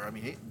Scheffler,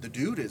 the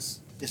dude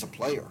is a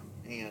player.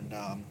 And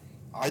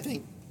I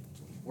think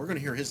we're going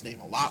to hear his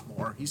name a lot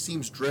more. He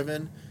seems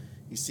driven.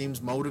 He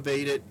seems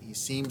motivated.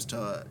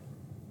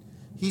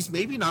 He's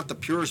maybe not the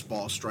purest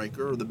ball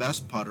striker or the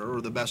best putter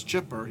or the best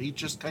chipper. He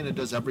just kind of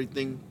does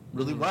everything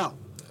really well.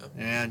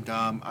 And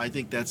I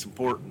think that's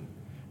important.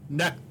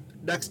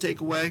 Next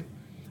takeaway,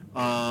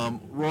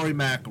 Rory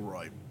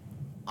McIlroy.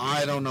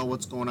 I don't know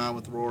what's going on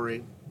with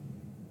Rory.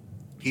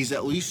 He's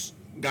at least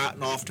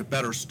gotten off to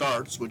better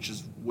starts, which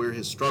is where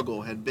his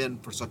struggle had been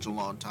for such a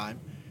long time.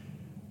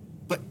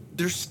 But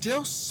there's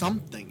still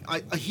something.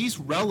 He's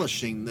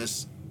relishing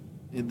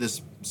in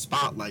this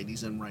spotlight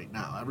he's in right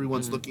now.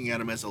 Everyone's looking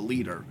at him as a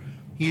leader.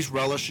 He's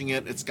relishing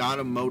it. It's got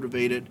him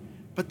motivated.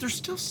 But there's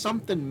still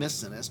something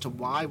missing as to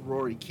why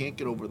Rory can't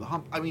get over the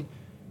hump.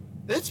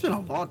 It's been a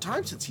long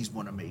time since he's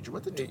won a major.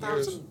 What,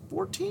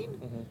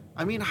 2014?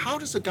 How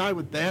does a guy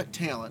with that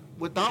talent,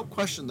 without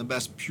question the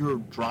best pure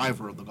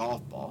driver of the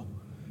golf ball,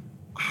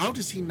 how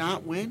does he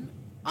not win?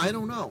 I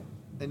don't know.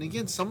 And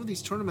again, some of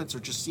these tournaments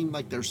just seem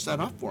like they're set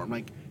up for him.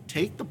 Like,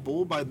 take the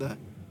bull by the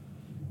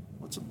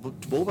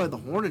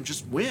horn and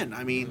just win.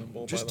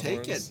 Just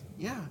take it.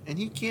 Yeah, and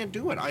he can't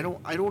do it. I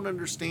don't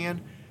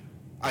understand.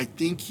 I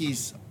think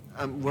he's.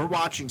 We're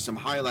watching some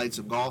highlights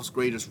of golf's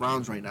greatest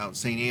rounds right now at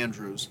St.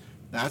 Andrews.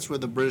 That's where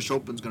the British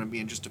Open's going to be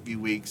in just a few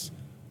weeks.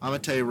 I'm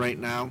going to tell you right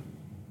now,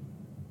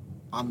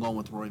 I'm going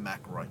with Rory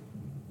McIlroy.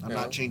 I'm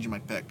not changing my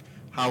pick.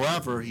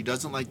 However, he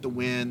doesn't like the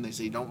wind. They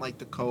say he don't like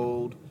the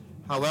cold.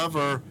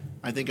 However,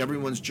 I think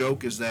everyone's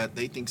joke is that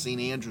they think St.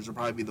 Andrews will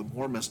probably be the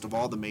warmest of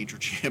all the major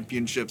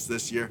championships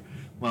this year.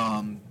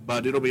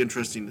 But it'll be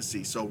interesting to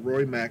see. So,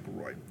 Rory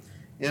McIlroy.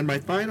 And my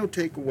final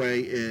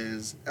takeaway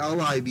is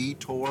LIV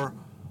Tour.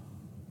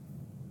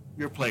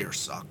 Your players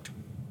sucked.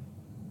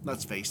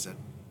 Let's face it.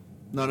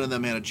 None of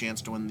them had a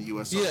chance to win the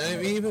U.S. Open.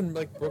 Yeah, even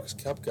like Brooks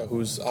Koepka,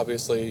 who's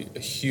obviously a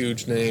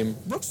huge name.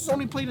 Brooks has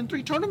only played in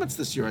 3 tournaments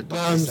this year, I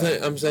thought.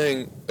 I'm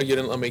saying you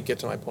didn't let me get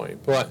to my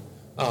point. But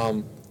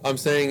I'm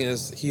saying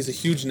is he's a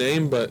huge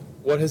name, but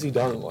what has he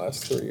done in the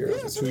last 3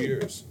 years? 2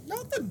 years?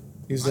 Nothing.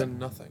 He's done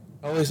nothing.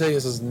 All they say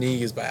is his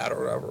knee is bad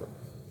or whatever.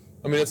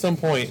 At some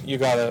point, you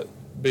got to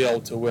be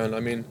able to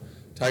win.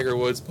 Tiger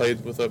Woods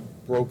played with a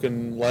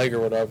broken leg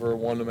or whatever,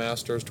 won the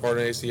Masters, tore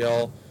an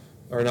ACL,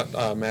 or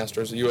not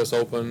Masters, the U.S.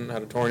 Open,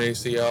 had a torn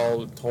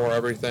ACL, tore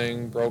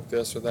everything, broke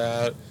this or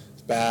that,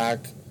 it's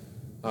back.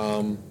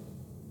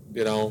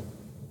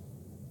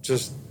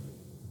 Just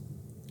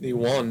he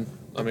won.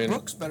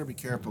 Brooks better be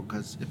careful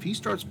because if he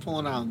starts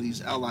pulling out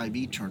these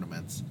LIV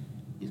tournaments,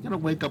 he's going to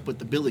wake up with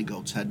the billy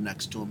goat's head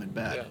next to him in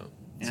bed.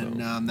 Yeah,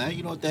 and that,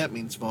 you know what that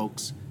means,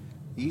 folks.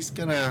 He's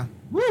going to,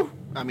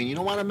 you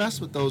don't want to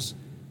mess with those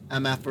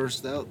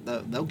MFers.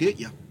 They'll get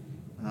you.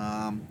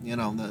 You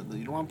don't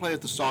want to play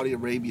with the Saudi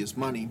Arabia's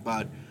money,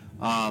 but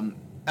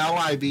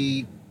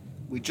LIV,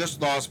 we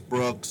just lost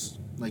Brooks,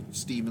 like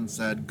Steven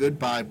said.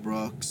 Goodbye,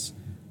 Brooks.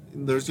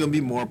 There's going to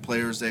be more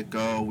players that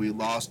go. We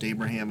lost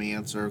Abraham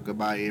Answer.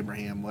 Goodbye,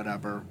 Abraham.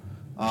 Whatever.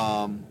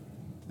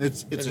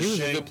 It's a shame. He was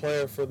a good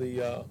player for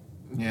the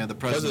the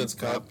President's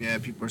Cup. Yeah,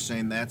 people are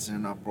saying that's in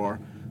an uproar.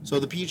 So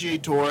the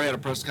PGA Tour had a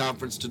press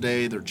conference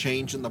today. They're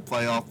changing the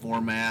playoff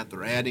format.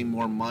 They're adding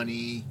more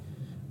money.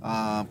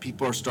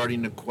 People are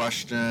starting to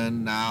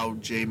question now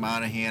Jay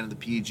Monahan and the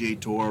PGA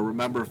Tour.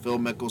 Remember, Phil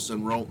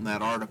Mickelson wrote in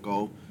that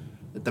article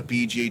that the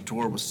PGA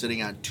Tour was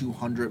sitting on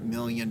 $200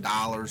 million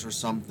or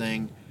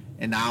something,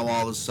 and now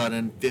all of a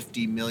sudden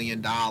 $50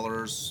 million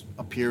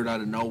appeared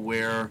out of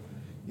nowhere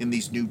in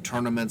these new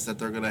tournaments that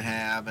they're going to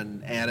have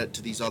and add it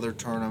to these other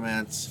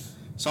tournaments.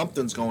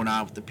 Something's going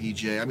on with the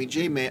PGA.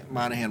 Jay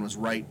Monahan was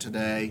right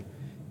today.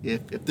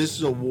 If this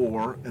is a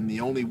war and the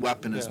only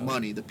weapon is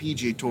money, the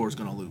PGA Tour is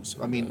going to lose.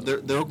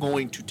 They're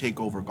going to take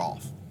over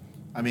golf.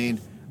 I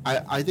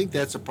think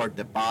that's the part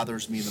that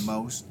bothers me the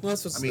most. Well,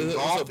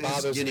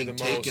 golf is getting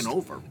taken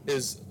over.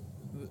 Is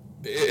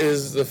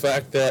the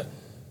fact that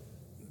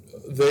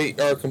they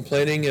are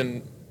complaining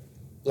and,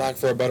 lack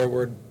for a better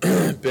word,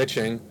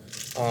 bitching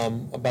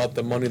about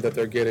the money that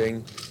they're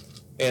getting,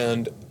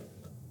 and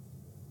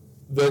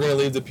they're going to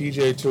leave the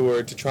PGA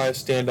Tour to try to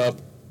stand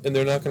up, and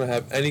they're not going to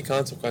have any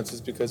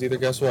consequences because either,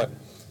 guess what,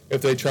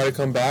 if they try to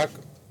come back,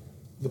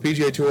 the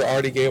PGA Tour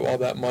already gave all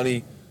that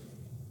money.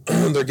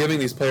 They're giving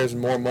these players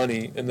more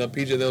money, and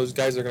those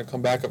guys are going to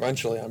come back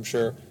eventually, I'm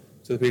sure,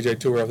 to the PGA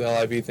Tour if the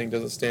LIV thing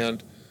doesn't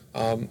stand,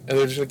 and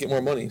they're just going to get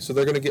more money. So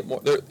they're going to get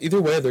more.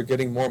 Either way, they're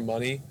getting more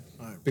money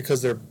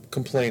because they're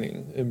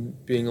complaining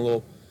and being a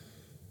little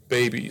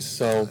babies.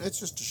 So it's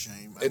just a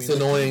shame. It's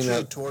annoying the PGA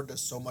that Tour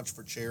does so much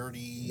for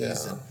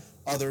charities and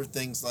other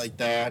things like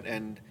that,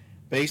 and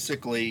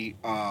basically,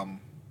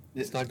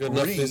 it's not good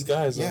enough for these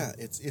guys. Yeah,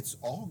 it's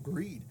all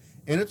greed.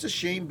 And it's a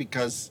shame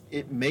because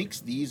it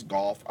makes these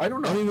golf. I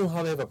don't know. I don't even know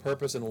how they have a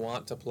purpose and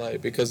want to play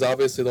because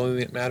obviously the only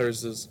thing that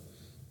matters is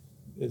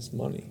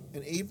money.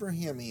 And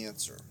Abraham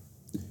Answer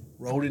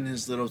wrote in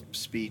his little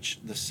speech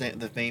the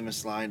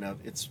famous line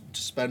of "It's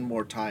to spend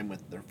more time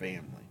with their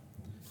family."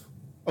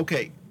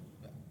 Okay,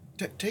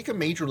 take a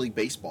Major League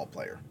Baseball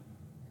player.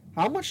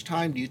 How much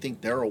time do you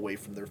think they're away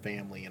from their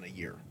family in a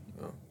year?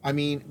 Oh. I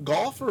mean,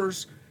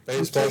 golfers.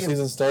 Baseball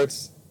season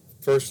starts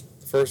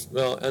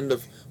end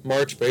of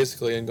March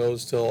basically and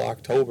goes till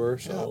October.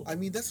 So yeah, I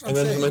mean that's what I'm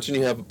saying. And then you mentioned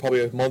you have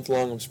probably a month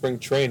long of spring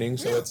training,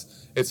 so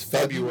it's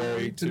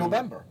February to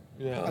November.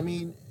 Yeah. I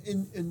mean,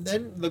 and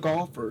then the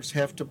golfers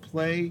have to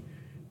play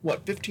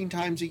 15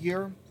 times a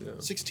year,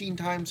 16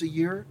 times a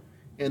year,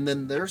 and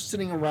then they're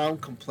sitting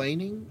around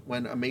complaining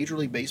when a Major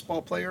League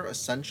Baseball player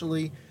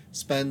essentially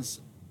spends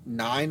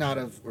 9 out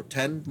of or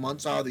 10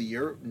 months out of the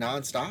year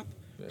nonstop,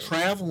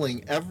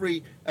 traveling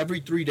every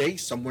 3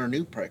 days somewhere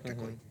new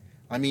practically.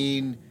 I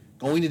mean,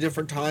 going to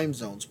different time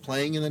zones,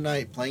 playing in the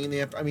night, playing in the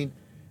afternoon. I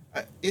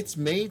mean, it's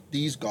made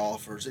these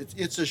golfers.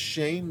 It's a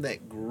shame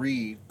that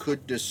greed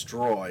could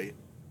destroy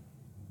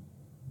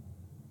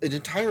an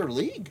entire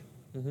league.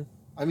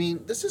 I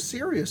mean, this is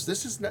serious.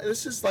 This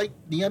is like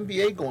the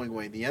NBA going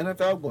away, the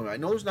NFL going away. I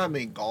know there's not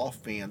many golf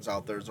fans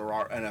out there as there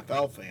are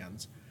NFL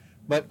fans,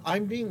 but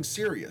I'm being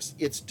serious.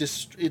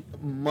 It's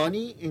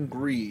money and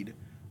greed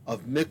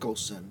of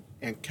Mickelson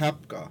and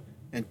Koepka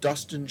and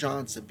Dustin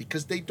Johnson,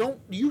 because they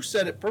don't, you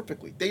said it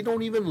perfectly, they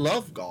don't even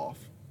love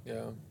golf.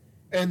 Yeah.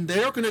 And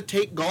they're going to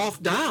take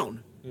golf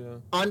down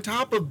on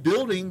top of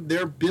building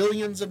their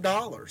billions of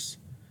dollars.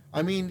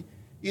 I mean,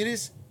 it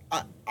is,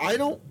 I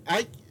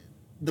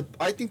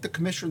think the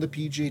commissioner of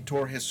the PGA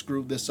Tour has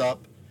screwed this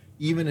up,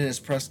 even in his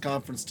press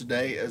conference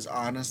today, as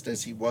honest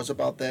as he was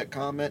about that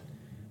comment.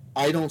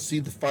 I don't see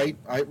the fight.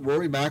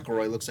 Rory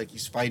McIlroy looks like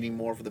he's fighting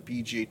more for the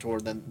PGA Tour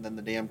than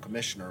the damn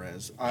commissioner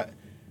is.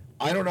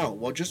 I don't know.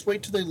 Well, just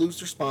wait till they lose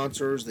their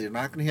sponsors. They're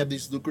not going to have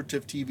these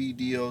lucrative TV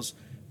deals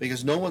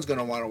because no one's going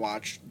to want to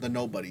watch the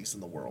nobodies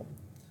in the world.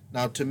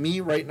 Now, to me,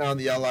 right now,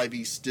 the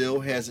LIV still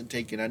hasn't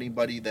taken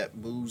anybody that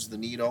moves the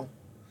needle.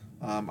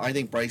 I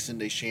think Bryson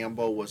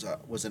DeChambeau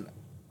was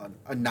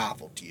a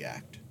novelty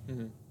act.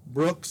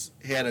 Brooks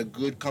had a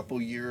good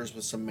couple years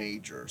with some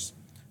majors.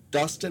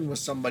 Dustin was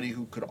somebody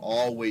who could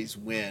always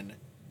win,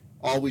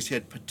 always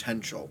had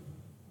potential,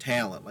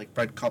 talent, like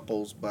Fred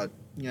Couples, but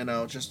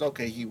just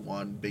okay, he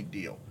won, big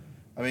deal.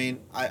 I mean,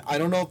 I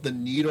don't know if the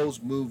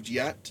needle's moved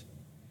yet.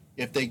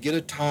 If they get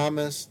a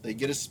Thomas, they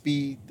get a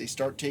Speed, they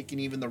start taking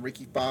even the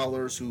Ricky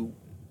Fowlers, who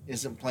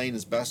isn't playing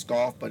his best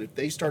golf, but if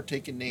they start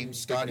taking names,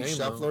 Scotty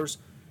Schefflers,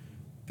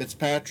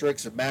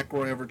 Fitzpatrick's, if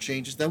McIlroy ever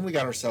changes, then we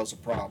got ourselves a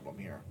problem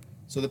here.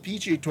 So the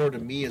PGA Tour, to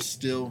me, is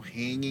still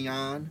hanging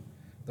on.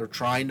 They're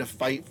trying to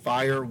fight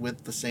fire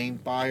with the same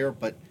fire,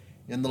 but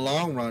in the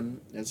long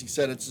run, as he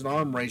said, it's an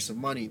arm race of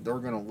money. They're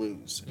going to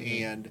lose.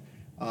 And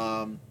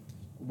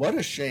what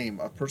a shame.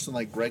 A person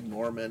like Greg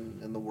Norman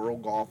in the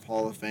World Golf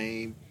Hall of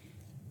Fame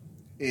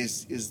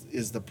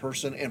is the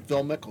person, and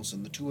Phil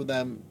Mickelson, the two of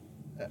them,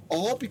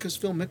 all because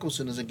Phil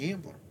Mickelson is a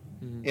gambler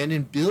and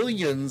in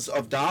billions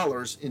of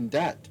dollars in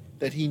debt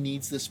that he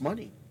needs this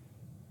money.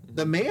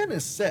 The man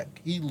is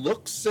sick. He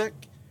looks sick.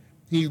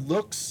 He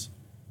looks,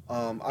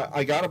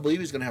 I got to believe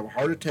he's going to have a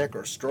heart attack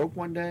or a stroke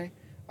one day.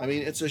 I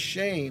mean, it's a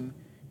shame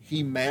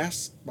he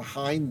masked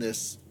behind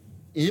this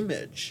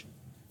image,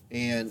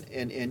 and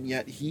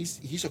yet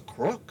he's a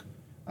crook.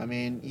 I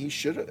mean, he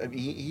should have. I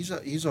mean, he's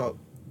a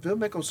Phil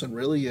Mickelson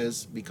really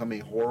is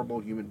becoming a horrible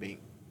human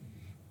being,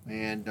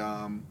 and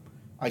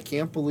I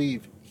can't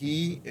believe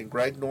he and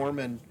Greg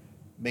Norman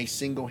may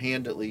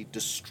single-handedly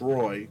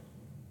destroy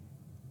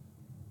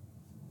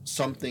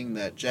something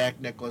that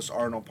Jack Nicklaus,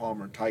 Arnold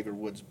Palmer, and Tiger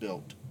Woods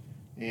built.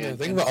 And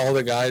think about all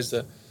the guys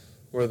that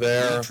were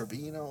there.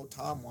 Trevino,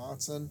 Tom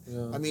Watson.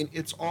 Yeah. I mean,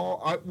 it's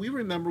all. We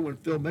remember when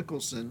Phil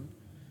Mickelson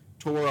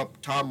tore up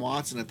Tom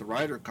Watson at the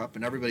Ryder Cup,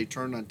 and everybody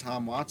turned on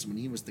Tom Watson when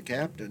he was the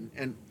captain.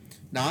 And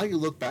now you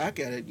look back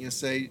at it and you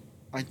say,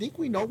 I think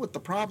we know what the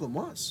problem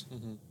was.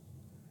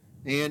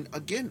 And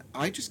again,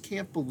 I just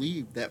can't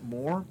believe that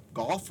more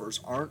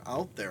golfers aren't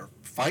out there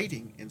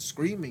fighting and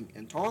screaming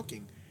and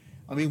talking.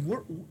 I mean,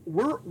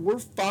 we're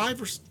 5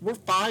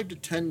 to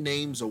 10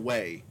 names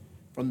away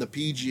from the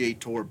PGA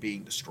Tour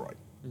being destroyed.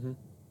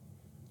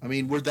 I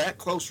mean, we're that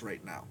close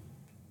right now.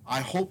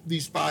 I hope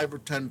these 5 or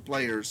 10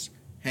 players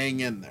hang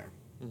in there.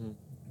 Mm-hmm.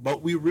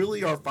 But we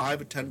really are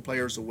 5 or 10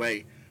 players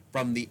away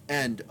from the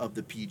end of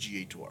the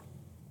PGA Tour.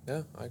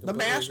 Yeah, the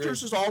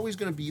Masters is always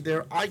going to be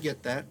there. I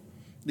get that.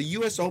 The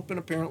U.S. Open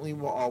apparently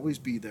will always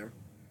be there.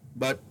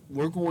 But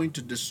we're going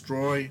to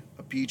destroy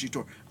a PGA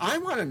Tour. I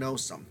want to know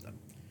something.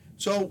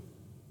 So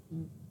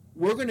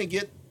we're going to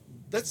get,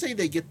 let's say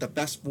they get the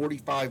best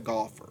 45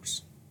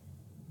 golfers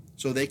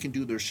so they can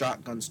do their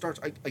shotgun starts.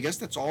 I guess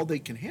that's all they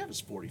can have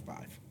is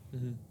 45.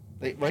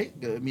 Mm-hmm. Right?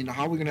 I mean,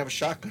 how are we going to have a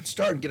shotgun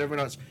start and get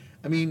everyone else?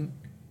 I mean,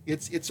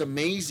 it's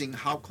amazing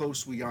how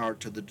close we are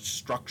to the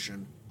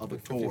destruction of a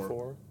 54.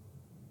 tour.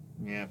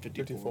 Yeah,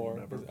 54.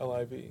 Whatever.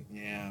 LIV.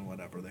 Yeah,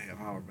 whatever they have,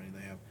 however many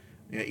they have.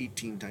 Yeah,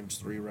 18 times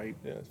 3, right?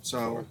 Yeah.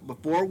 So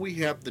before we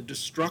have the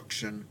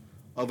destruction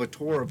of a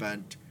tour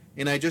event,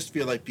 and I just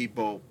feel like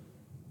people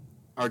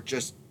are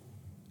just,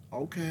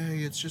 okay,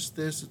 it's just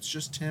this, it's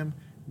just him.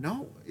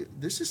 No,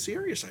 this is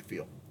serious, I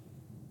feel.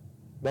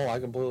 Well, I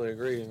completely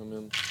agree. I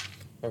mean,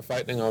 we're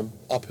fighting an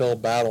uphill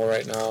battle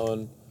right now,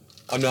 and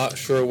I'm not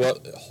sure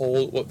what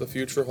the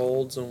future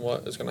holds and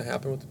what is going to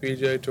happen with the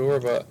PGA Tour,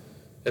 but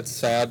it's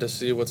sad to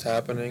see what's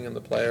happening, and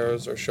the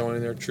players are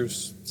showing their true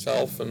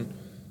self, and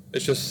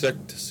it's just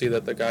sick to see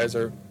that the guys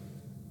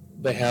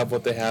they have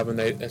what they have, and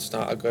it's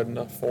not good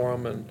enough for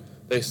them, and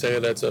they say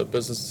that it's a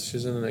business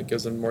decision and it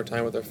gives them more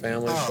time with their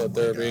families, but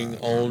they're being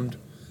owned.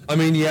 I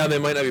mean, yeah, they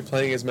might not be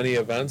playing as many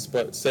events,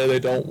 but say they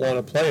don't want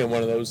to play in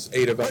one of those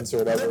 8 events or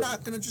whatever. They're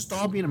not going to just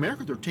all be in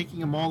America. They're taking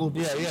them all over.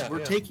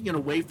 We're taking it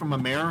away from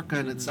America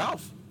in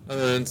itself. And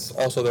then it's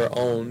also they're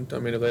owned. I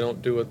mean, if they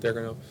don't do what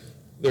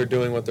they're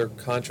doing what they're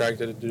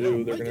contracted to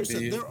do, they're going to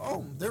be... They're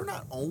owned. They're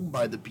not owned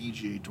by the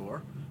PGA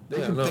Tour.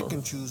 They can pick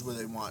and choose what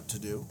they want to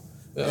do.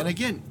 Yeah. And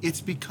again,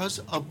 it's because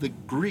of the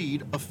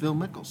greed of Phil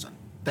Mickelson.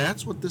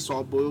 That's what this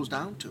all boils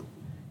down to.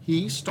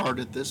 He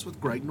started this with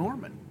Greg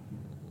Norman.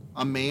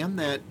 A man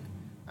that,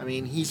 I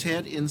mean, he's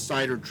had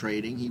insider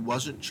trading. He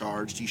wasn't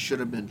charged. He should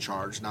have been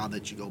charged now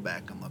that you go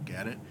back and look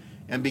at it.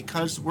 And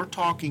because we're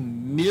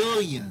talking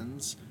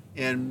millions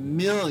and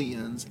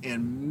millions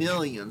and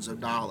millions of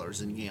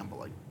dollars in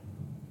gambling.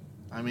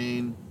 I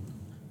mean,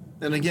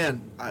 then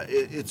again,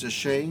 it's a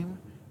shame.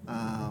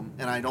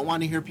 And I don't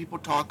want to hear people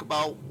talk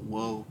about,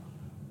 well,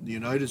 the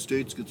United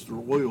States gets their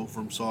oil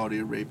from Saudi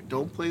Arabia.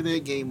 Don't play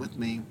that game with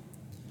me.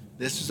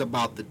 This is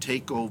about the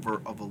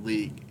takeover of a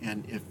league.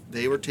 And if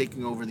they were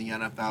taking over the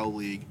NFL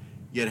league,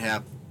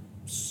 you're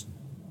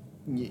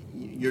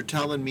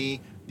telling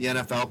me the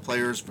NFL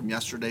players from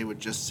yesterday would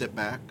just sit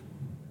back?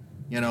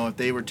 You know, if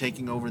they were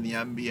taking over the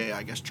NBA,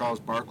 I guess Charles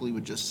Barkley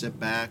would just sit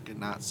back and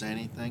not say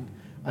anything.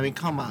 I mean,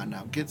 come on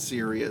now, get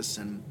serious.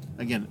 And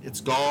again,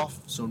 it's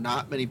golf, so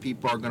not many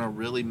people are going to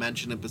really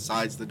mention it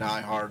besides the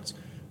diehards.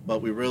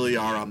 But we really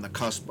are on the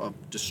cusp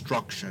of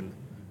destruction.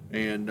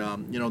 And,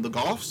 the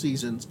golf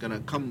season's going to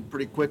come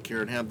pretty quick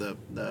here and have the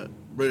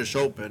British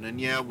Open. And,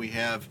 yeah, we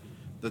have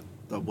the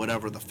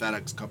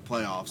FedEx Cup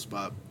playoffs.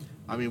 But,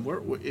 I mean,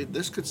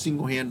 this could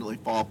single-handedly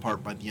fall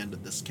apart by the end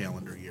of this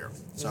calendar year.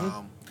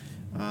 So,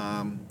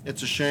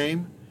 it's a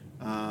shame.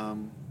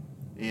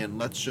 And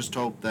let's just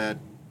hope that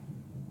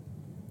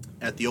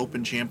at the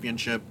Open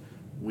Championship,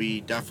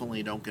 we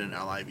definitely don't get an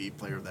LIV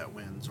player that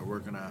wins. Or we're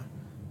going to,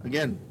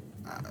 again...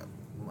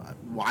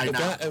 why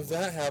not? If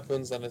that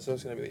happens, then it's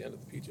just going to be the end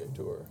of the PGA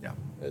Tour. Yeah.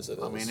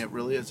 I mean, it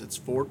really is. It's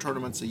 4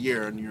 tournaments a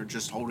year, and you're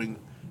just holding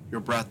your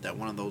breath that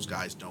one of those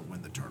guys don't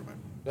win the tournament.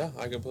 Yeah,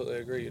 I completely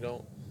agree. You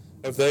don't.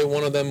 If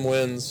one of them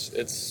wins,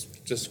 it's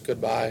just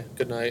goodbye,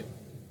 good night,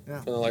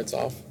 and the lights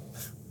off.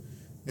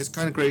 It's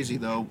kind of crazy,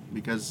 though,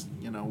 because,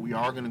 we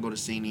are going to go to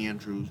St.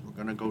 Andrews. We're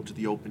going to go to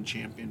the Open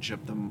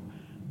Championship,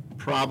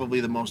 probably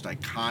the most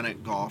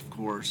iconic golf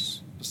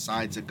course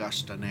besides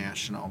Augusta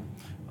National.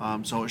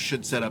 So it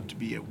should set up to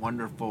be a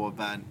wonderful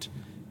event.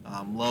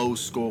 Low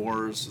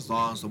scores as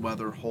long as the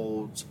weather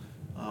holds.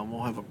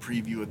 We'll have a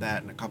preview of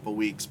that in a couple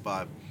weeks.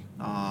 But,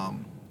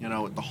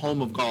 the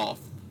home of golf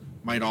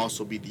might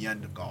also be the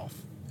end of golf.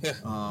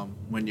 Yeah.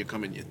 When you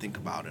come and you think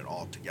about it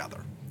all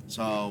together.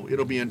 So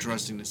it'll be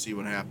interesting to see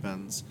what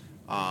happens.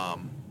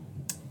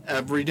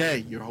 Every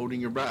day you're holding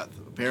your breath.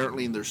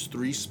 Apparently there's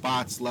 3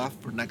 spots left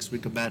for next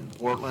week event in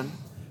Portland.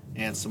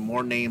 And some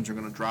more names are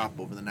going to drop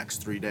over the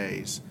next 3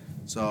 days.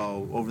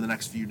 So over the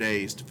next few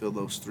days to fill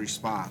those 3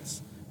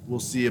 spots. We'll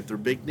see if they're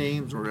big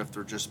names or if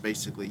they're just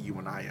basically you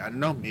and I. I don't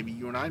know. Maybe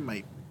you and I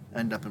might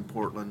end up in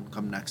Portland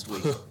come next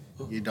week.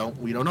 We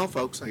don't know,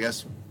 folks. I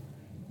guess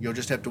you'll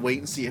just have to wait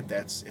and see if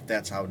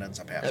that's how it ends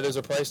up happening. Yeah, there's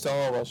a price to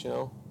all of us,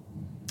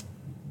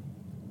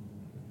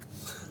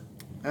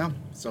 Yeah,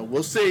 so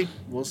we'll see.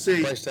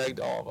 Price tag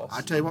to all of us.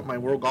 I tell you what, my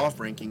world golf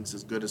ranking's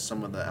as good as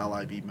some of the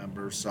LIV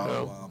members.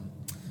 So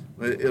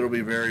it'll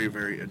be very,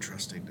 very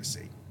interesting to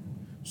see.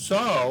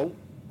 So,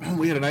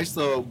 we had a nice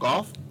little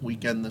golf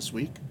weekend this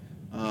week.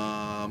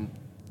 Got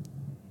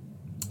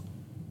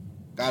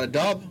a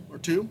dub or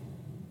 2,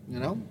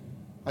 How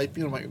you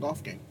feeling about your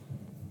golf game?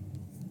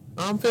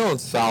 I'm feeling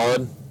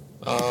solid.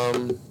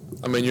 I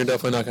mean, you're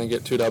definitely not going to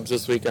get 2 dubs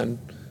this weekend.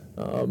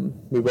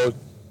 We both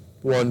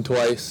won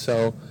twice,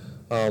 so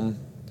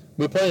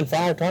We're playing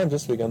 5 times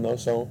this weekend, though,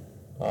 so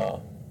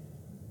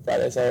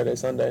Friday, Saturday,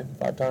 Sunday,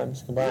 5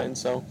 times combined,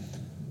 so,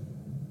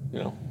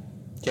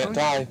 can't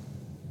tie.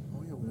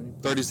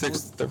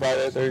 36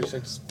 Friday,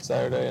 36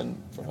 Saturday,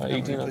 and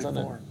 18 on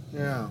Sunday.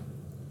 Yeah.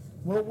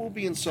 Well, we'll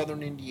be in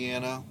southern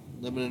Indiana,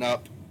 living it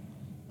up.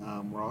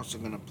 We're also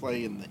going to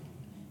play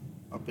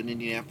up in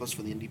Indianapolis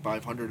for the Indy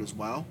 500 as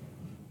well.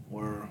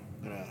 We're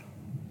going to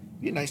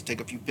be nice,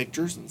 take a few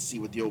pictures and see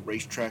what the old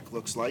racetrack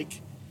looks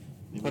like.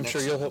 I'm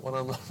sure you'll hit one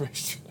on the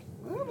racetrack.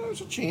 Well,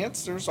 there's a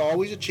chance. There's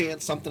always a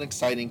chance something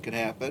exciting could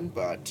happen,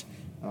 but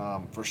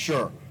for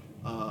sure.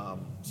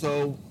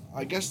 So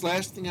I guess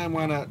last thing I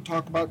want to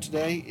talk about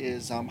today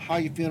is how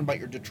you feeling about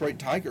your Detroit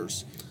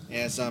Tigers,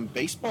 as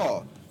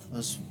baseball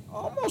is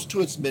almost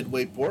to its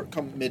midway point,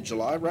 come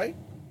mid-July, right?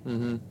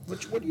 Mm-hmm.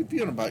 What are you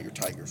feeling about your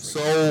Tigers?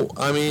 So,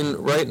 I mean,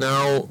 right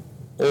now,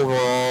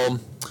 overall,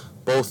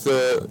 both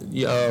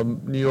the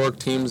New York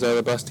teams are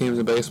the best teams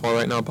in baseball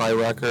right now by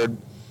record.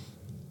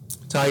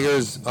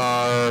 Tigers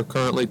are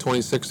currently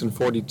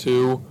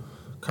 26-42.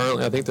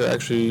 Currently, I think they're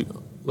actually,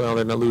 well,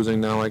 they're not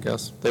losing now, I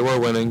guess. They were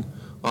winning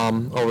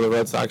over the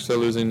Red Sox. They're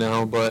losing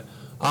now. But,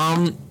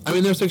 I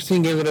mean, they're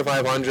 16 games under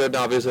 500.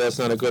 Obviously, that's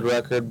not a good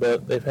record,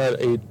 but they've had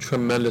a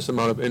tremendous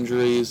amount of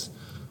injuries.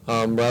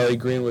 Riley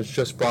Green was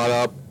just brought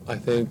up, I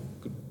think,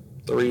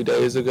 3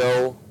 days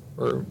ago,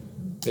 or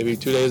maybe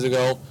 2 days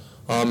ago.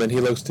 And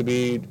he looks to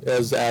be,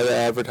 as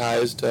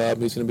advertised,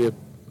 he's going to be,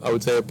 I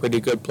would say, a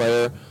pretty good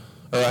player.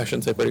 Or I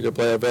shouldn't say pretty good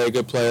player, a very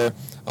good player.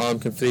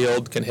 Can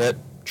field, can hit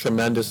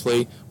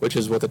tremendously, which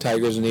is what the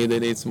Tigers need. They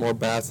need some more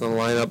bats in the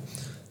lineup.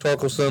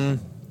 Torkelson,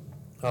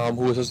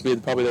 who was supposed to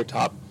be probably their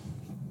top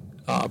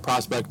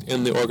prospect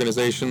in the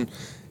organization,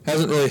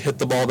 hasn't really hit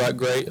the ball that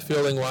great.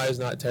 Fielding-wise,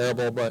 not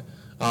terrible, but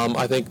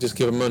I think just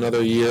give him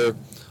another year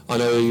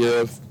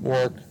of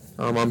work.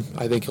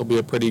 I think he'll be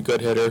a pretty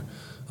good hitter.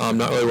 I'm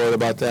not really worried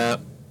about that.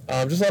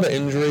 Just a lot of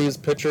injuries.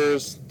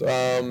 Pitchers,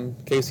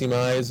 Casey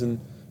Mize and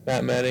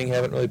Matt Manning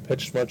haven't really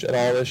pitched much at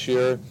all this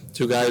year.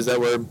 2 guys that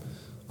were,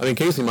 I mean,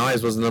 Casey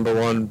Mize was the number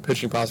 1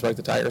 pitching prospect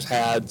the Tigers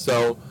had.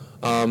 So,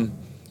 and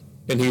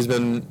he's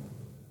been,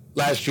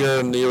 last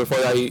year and the year before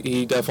that,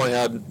 he definitely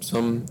had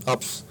some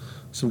ups,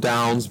 some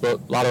downs,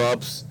 but a lot of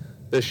ups.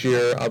 This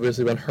year,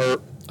 obviously been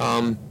hurt.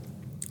 I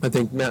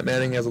think Matt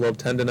Manning has a little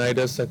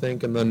tendonitis, I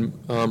think, and then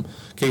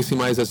Casey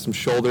Mize has some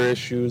shoulder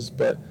issues.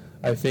 But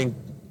I think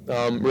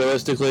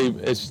realistically,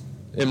 it's,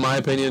 in my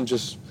opinion,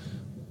 just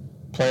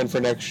plan for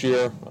next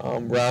year,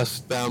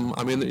 rest them.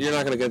 I mean, you're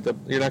not going to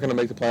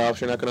make the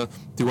playoffs. You're not going to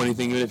do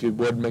anything, even if you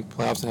would make the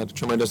playoffs and have a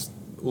tremendous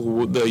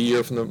the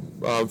year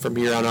from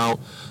here on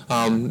out.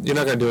 You're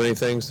not going to do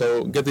anything.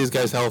 So get these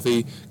guys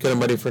healthy, get them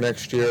ready for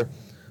next year.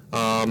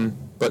 But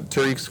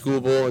Tariq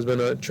Skubal has been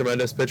a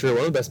tremendous pitcher, one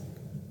of the best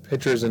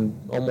pitchers in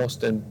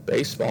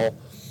baseball,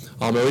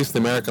 at least the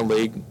American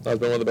League. Has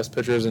been one of the best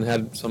pitchers and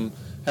had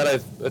I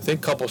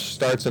think a couple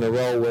starts in a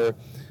row where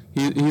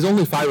he's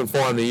only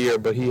 5-4 on the year,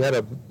 but he had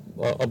a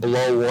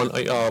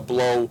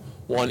below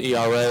one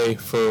ERA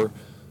for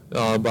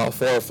about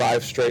 4 or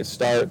 5 straight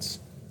starts,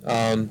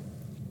 and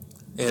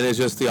it's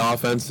just the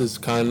offense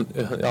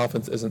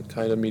isn't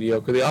kind of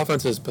mediocre. The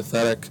offense is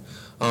pathetic.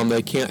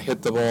 They can't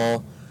hit the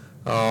ball,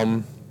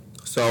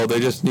 so they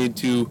just need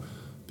to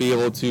be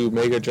able to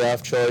make a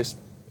draft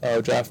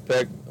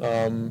pick,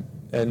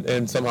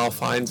 and somehow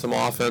find some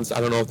offense.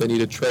 I don't know if they need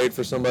to trade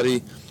for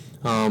somebody.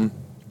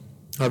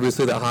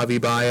 Obviously, the Javi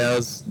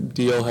Baez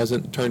deal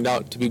hasn't turned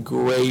out to be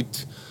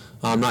great.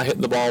 Not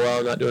hitting the ball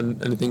well, not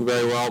doing anything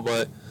very well,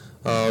 but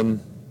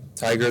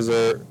Tigers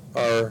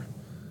are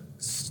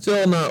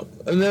still not,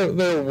 and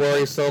they're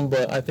worrisome,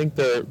 but I think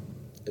they're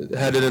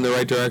headed in the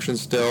right direction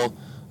still.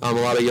 A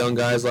lot of young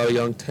guys, a lot of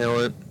young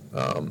talent.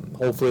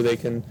 Hopefully they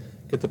can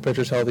get the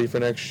pitchers healthy for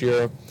next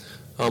year.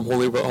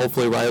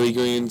 Hopefully Riley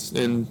Green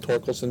and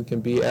Torkelson can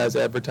be as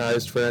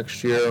advertised for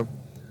next year,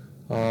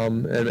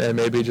 and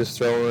maybe just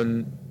throw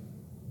in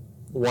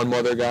one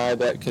other guy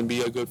that can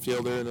be a good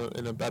fielder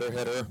and a better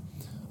hitter.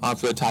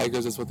 For the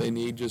Tigers, that's what they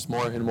need, just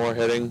more and more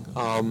hitting.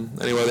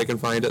 Anywhere they can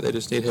find it, they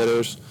just need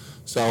hitters.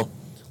 So,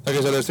 like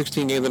I said, they're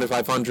 16 games under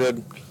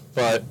 500,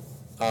 but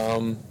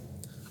I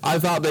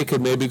thought they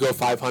could maybe go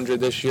 500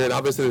 this year, and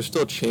obviously there's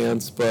still a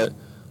chance, but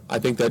I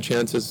think that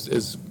chance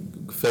is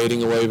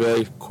fading away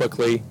very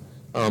quickly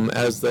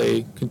as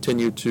they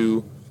continue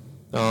to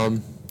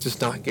just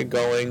not get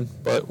going.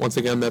 But once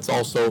again, that's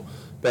also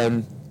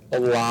been a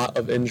lot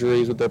of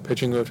injuries with their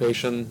pitching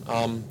rotation.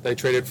 They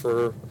traded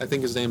for, I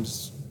think his name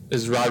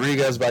is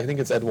Rodriguez, but I think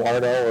it's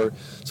Eduardo or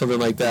something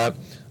like that.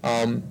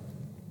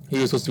 He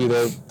was supposed to be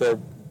their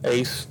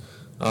ace,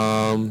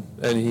 and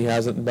he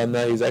hasn't been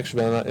that. He's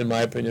actually been, in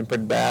my opinion,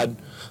 pretty bad.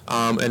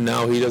 And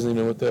now he doesn't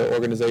even with the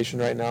organization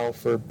right now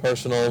for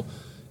personal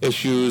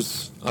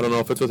issues. I don't know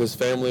if it's with his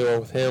family or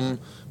with him,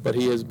 but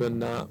he has been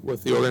not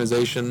with the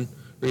organization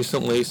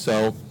recently.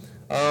 So,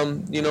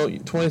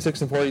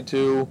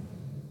 26-42.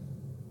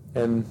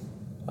 And,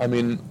 I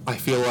mean, I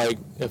feel like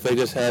if they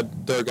just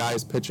had their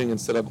guys pitching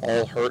instead of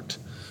all hurt,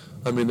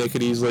 I mean, they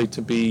could easily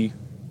to be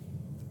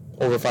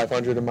over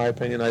 500 in my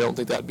opinion. I don't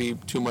think that'd be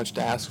too much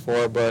to ask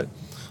for, but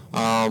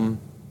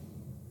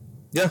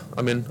yeah,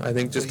 I mean, I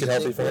think just get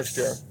healthy for next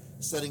year.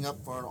 Setting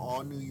up for an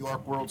all-New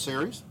York World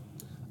Series?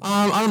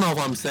 I don't know if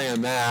I'm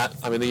saying that.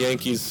 I mean, the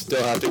Yankees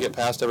still have to get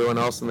past everyone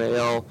else in the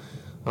AL,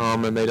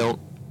 and they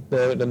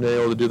haven't been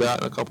able to do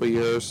that in a couple of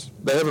years.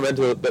 They haven't been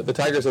to the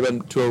Tigers have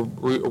been to a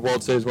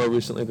World Series more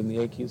recently than the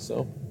Yankees,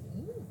 so.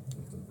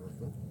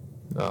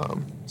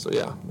 So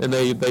yeah, and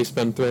they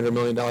spend $300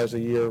 million a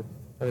year.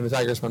 I mean, the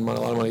Tigers spend a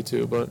lot of money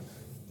too, but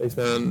they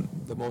spend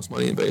the most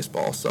money in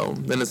baseball. So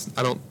then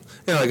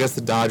I guess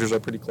the Dodgers are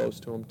pretty close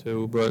to them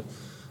too, but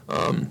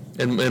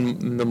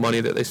and the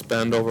money that they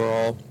spend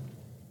overall.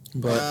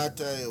 But I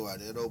tell you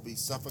what, it'll be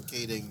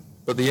suffocating.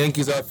 But the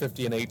Yankees are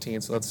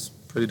 50-18, so that's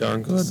pretty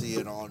darn good. See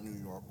it all New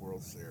York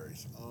World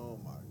Series. Oh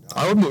my God!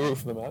 I would root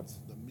for the Mets.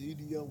 The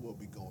media will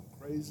be going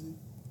crazy,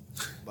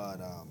 but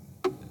oh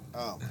my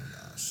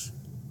gosh.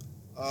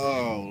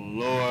 Oh,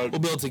 Lord. We'll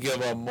be able to give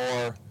a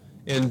more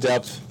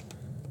in-depth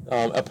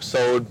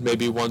episode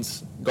maybe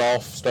once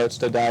golf starts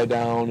to die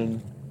down,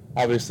 and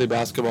obviously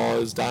basketball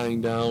is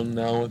dying down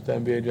now with the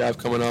NBA draft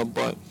coming up,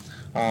 but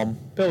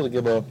be able to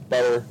give a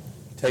better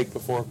take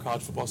before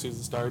college football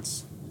season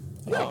starts.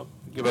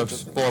 Give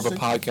us more of a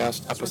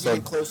podcast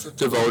episode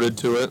devoted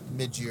to it.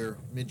 Mid-year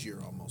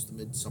almost. The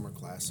Midsummer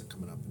Classic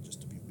coming up in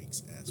just a few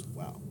weeks as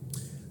well.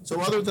 So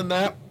other than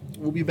that,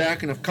 we'll be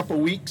back in a couple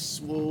weeks.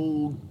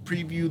 We'll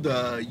preview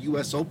the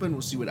U.S. Open.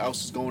 We'll see what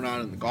else is going on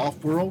in the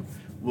golf world.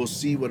 We'll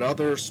see what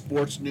other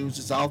sports news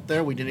is out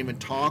there. We didn't even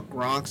talk.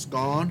 Gronk's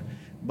gone,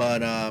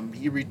 but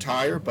he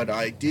retired. But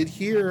I did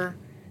hear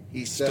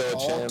he said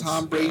all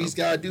Tom Brady's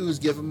got to do is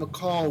give him a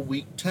call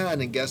week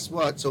 10. And guess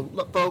what? So,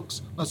 look,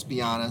 folks, let's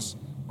be honest.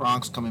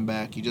 Gronk's coming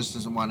back. He just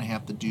doesn't want to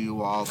have to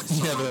do all the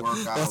summer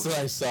workouts. That's what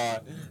I saw.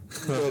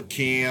 The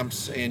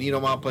camps, and he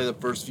don't want to play the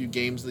first few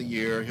games of the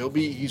year.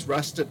 He's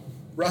resting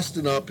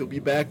up. He'll be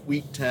back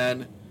week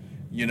 10.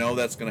 You know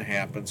that's going to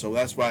happen. So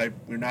that's why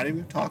we're not even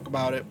going to talk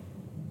about it,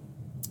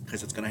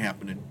 because it's going to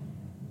happen in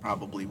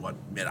probably,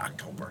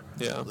 mid-October.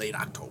 Yeah. Late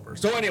October.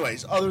 So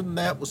anyways, other than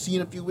that, we'll see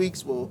you in a few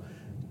weeks. We'll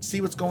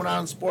see what's going on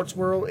in the sports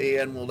world,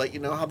 and we'll let you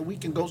know how the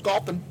weekend goes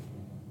golfing.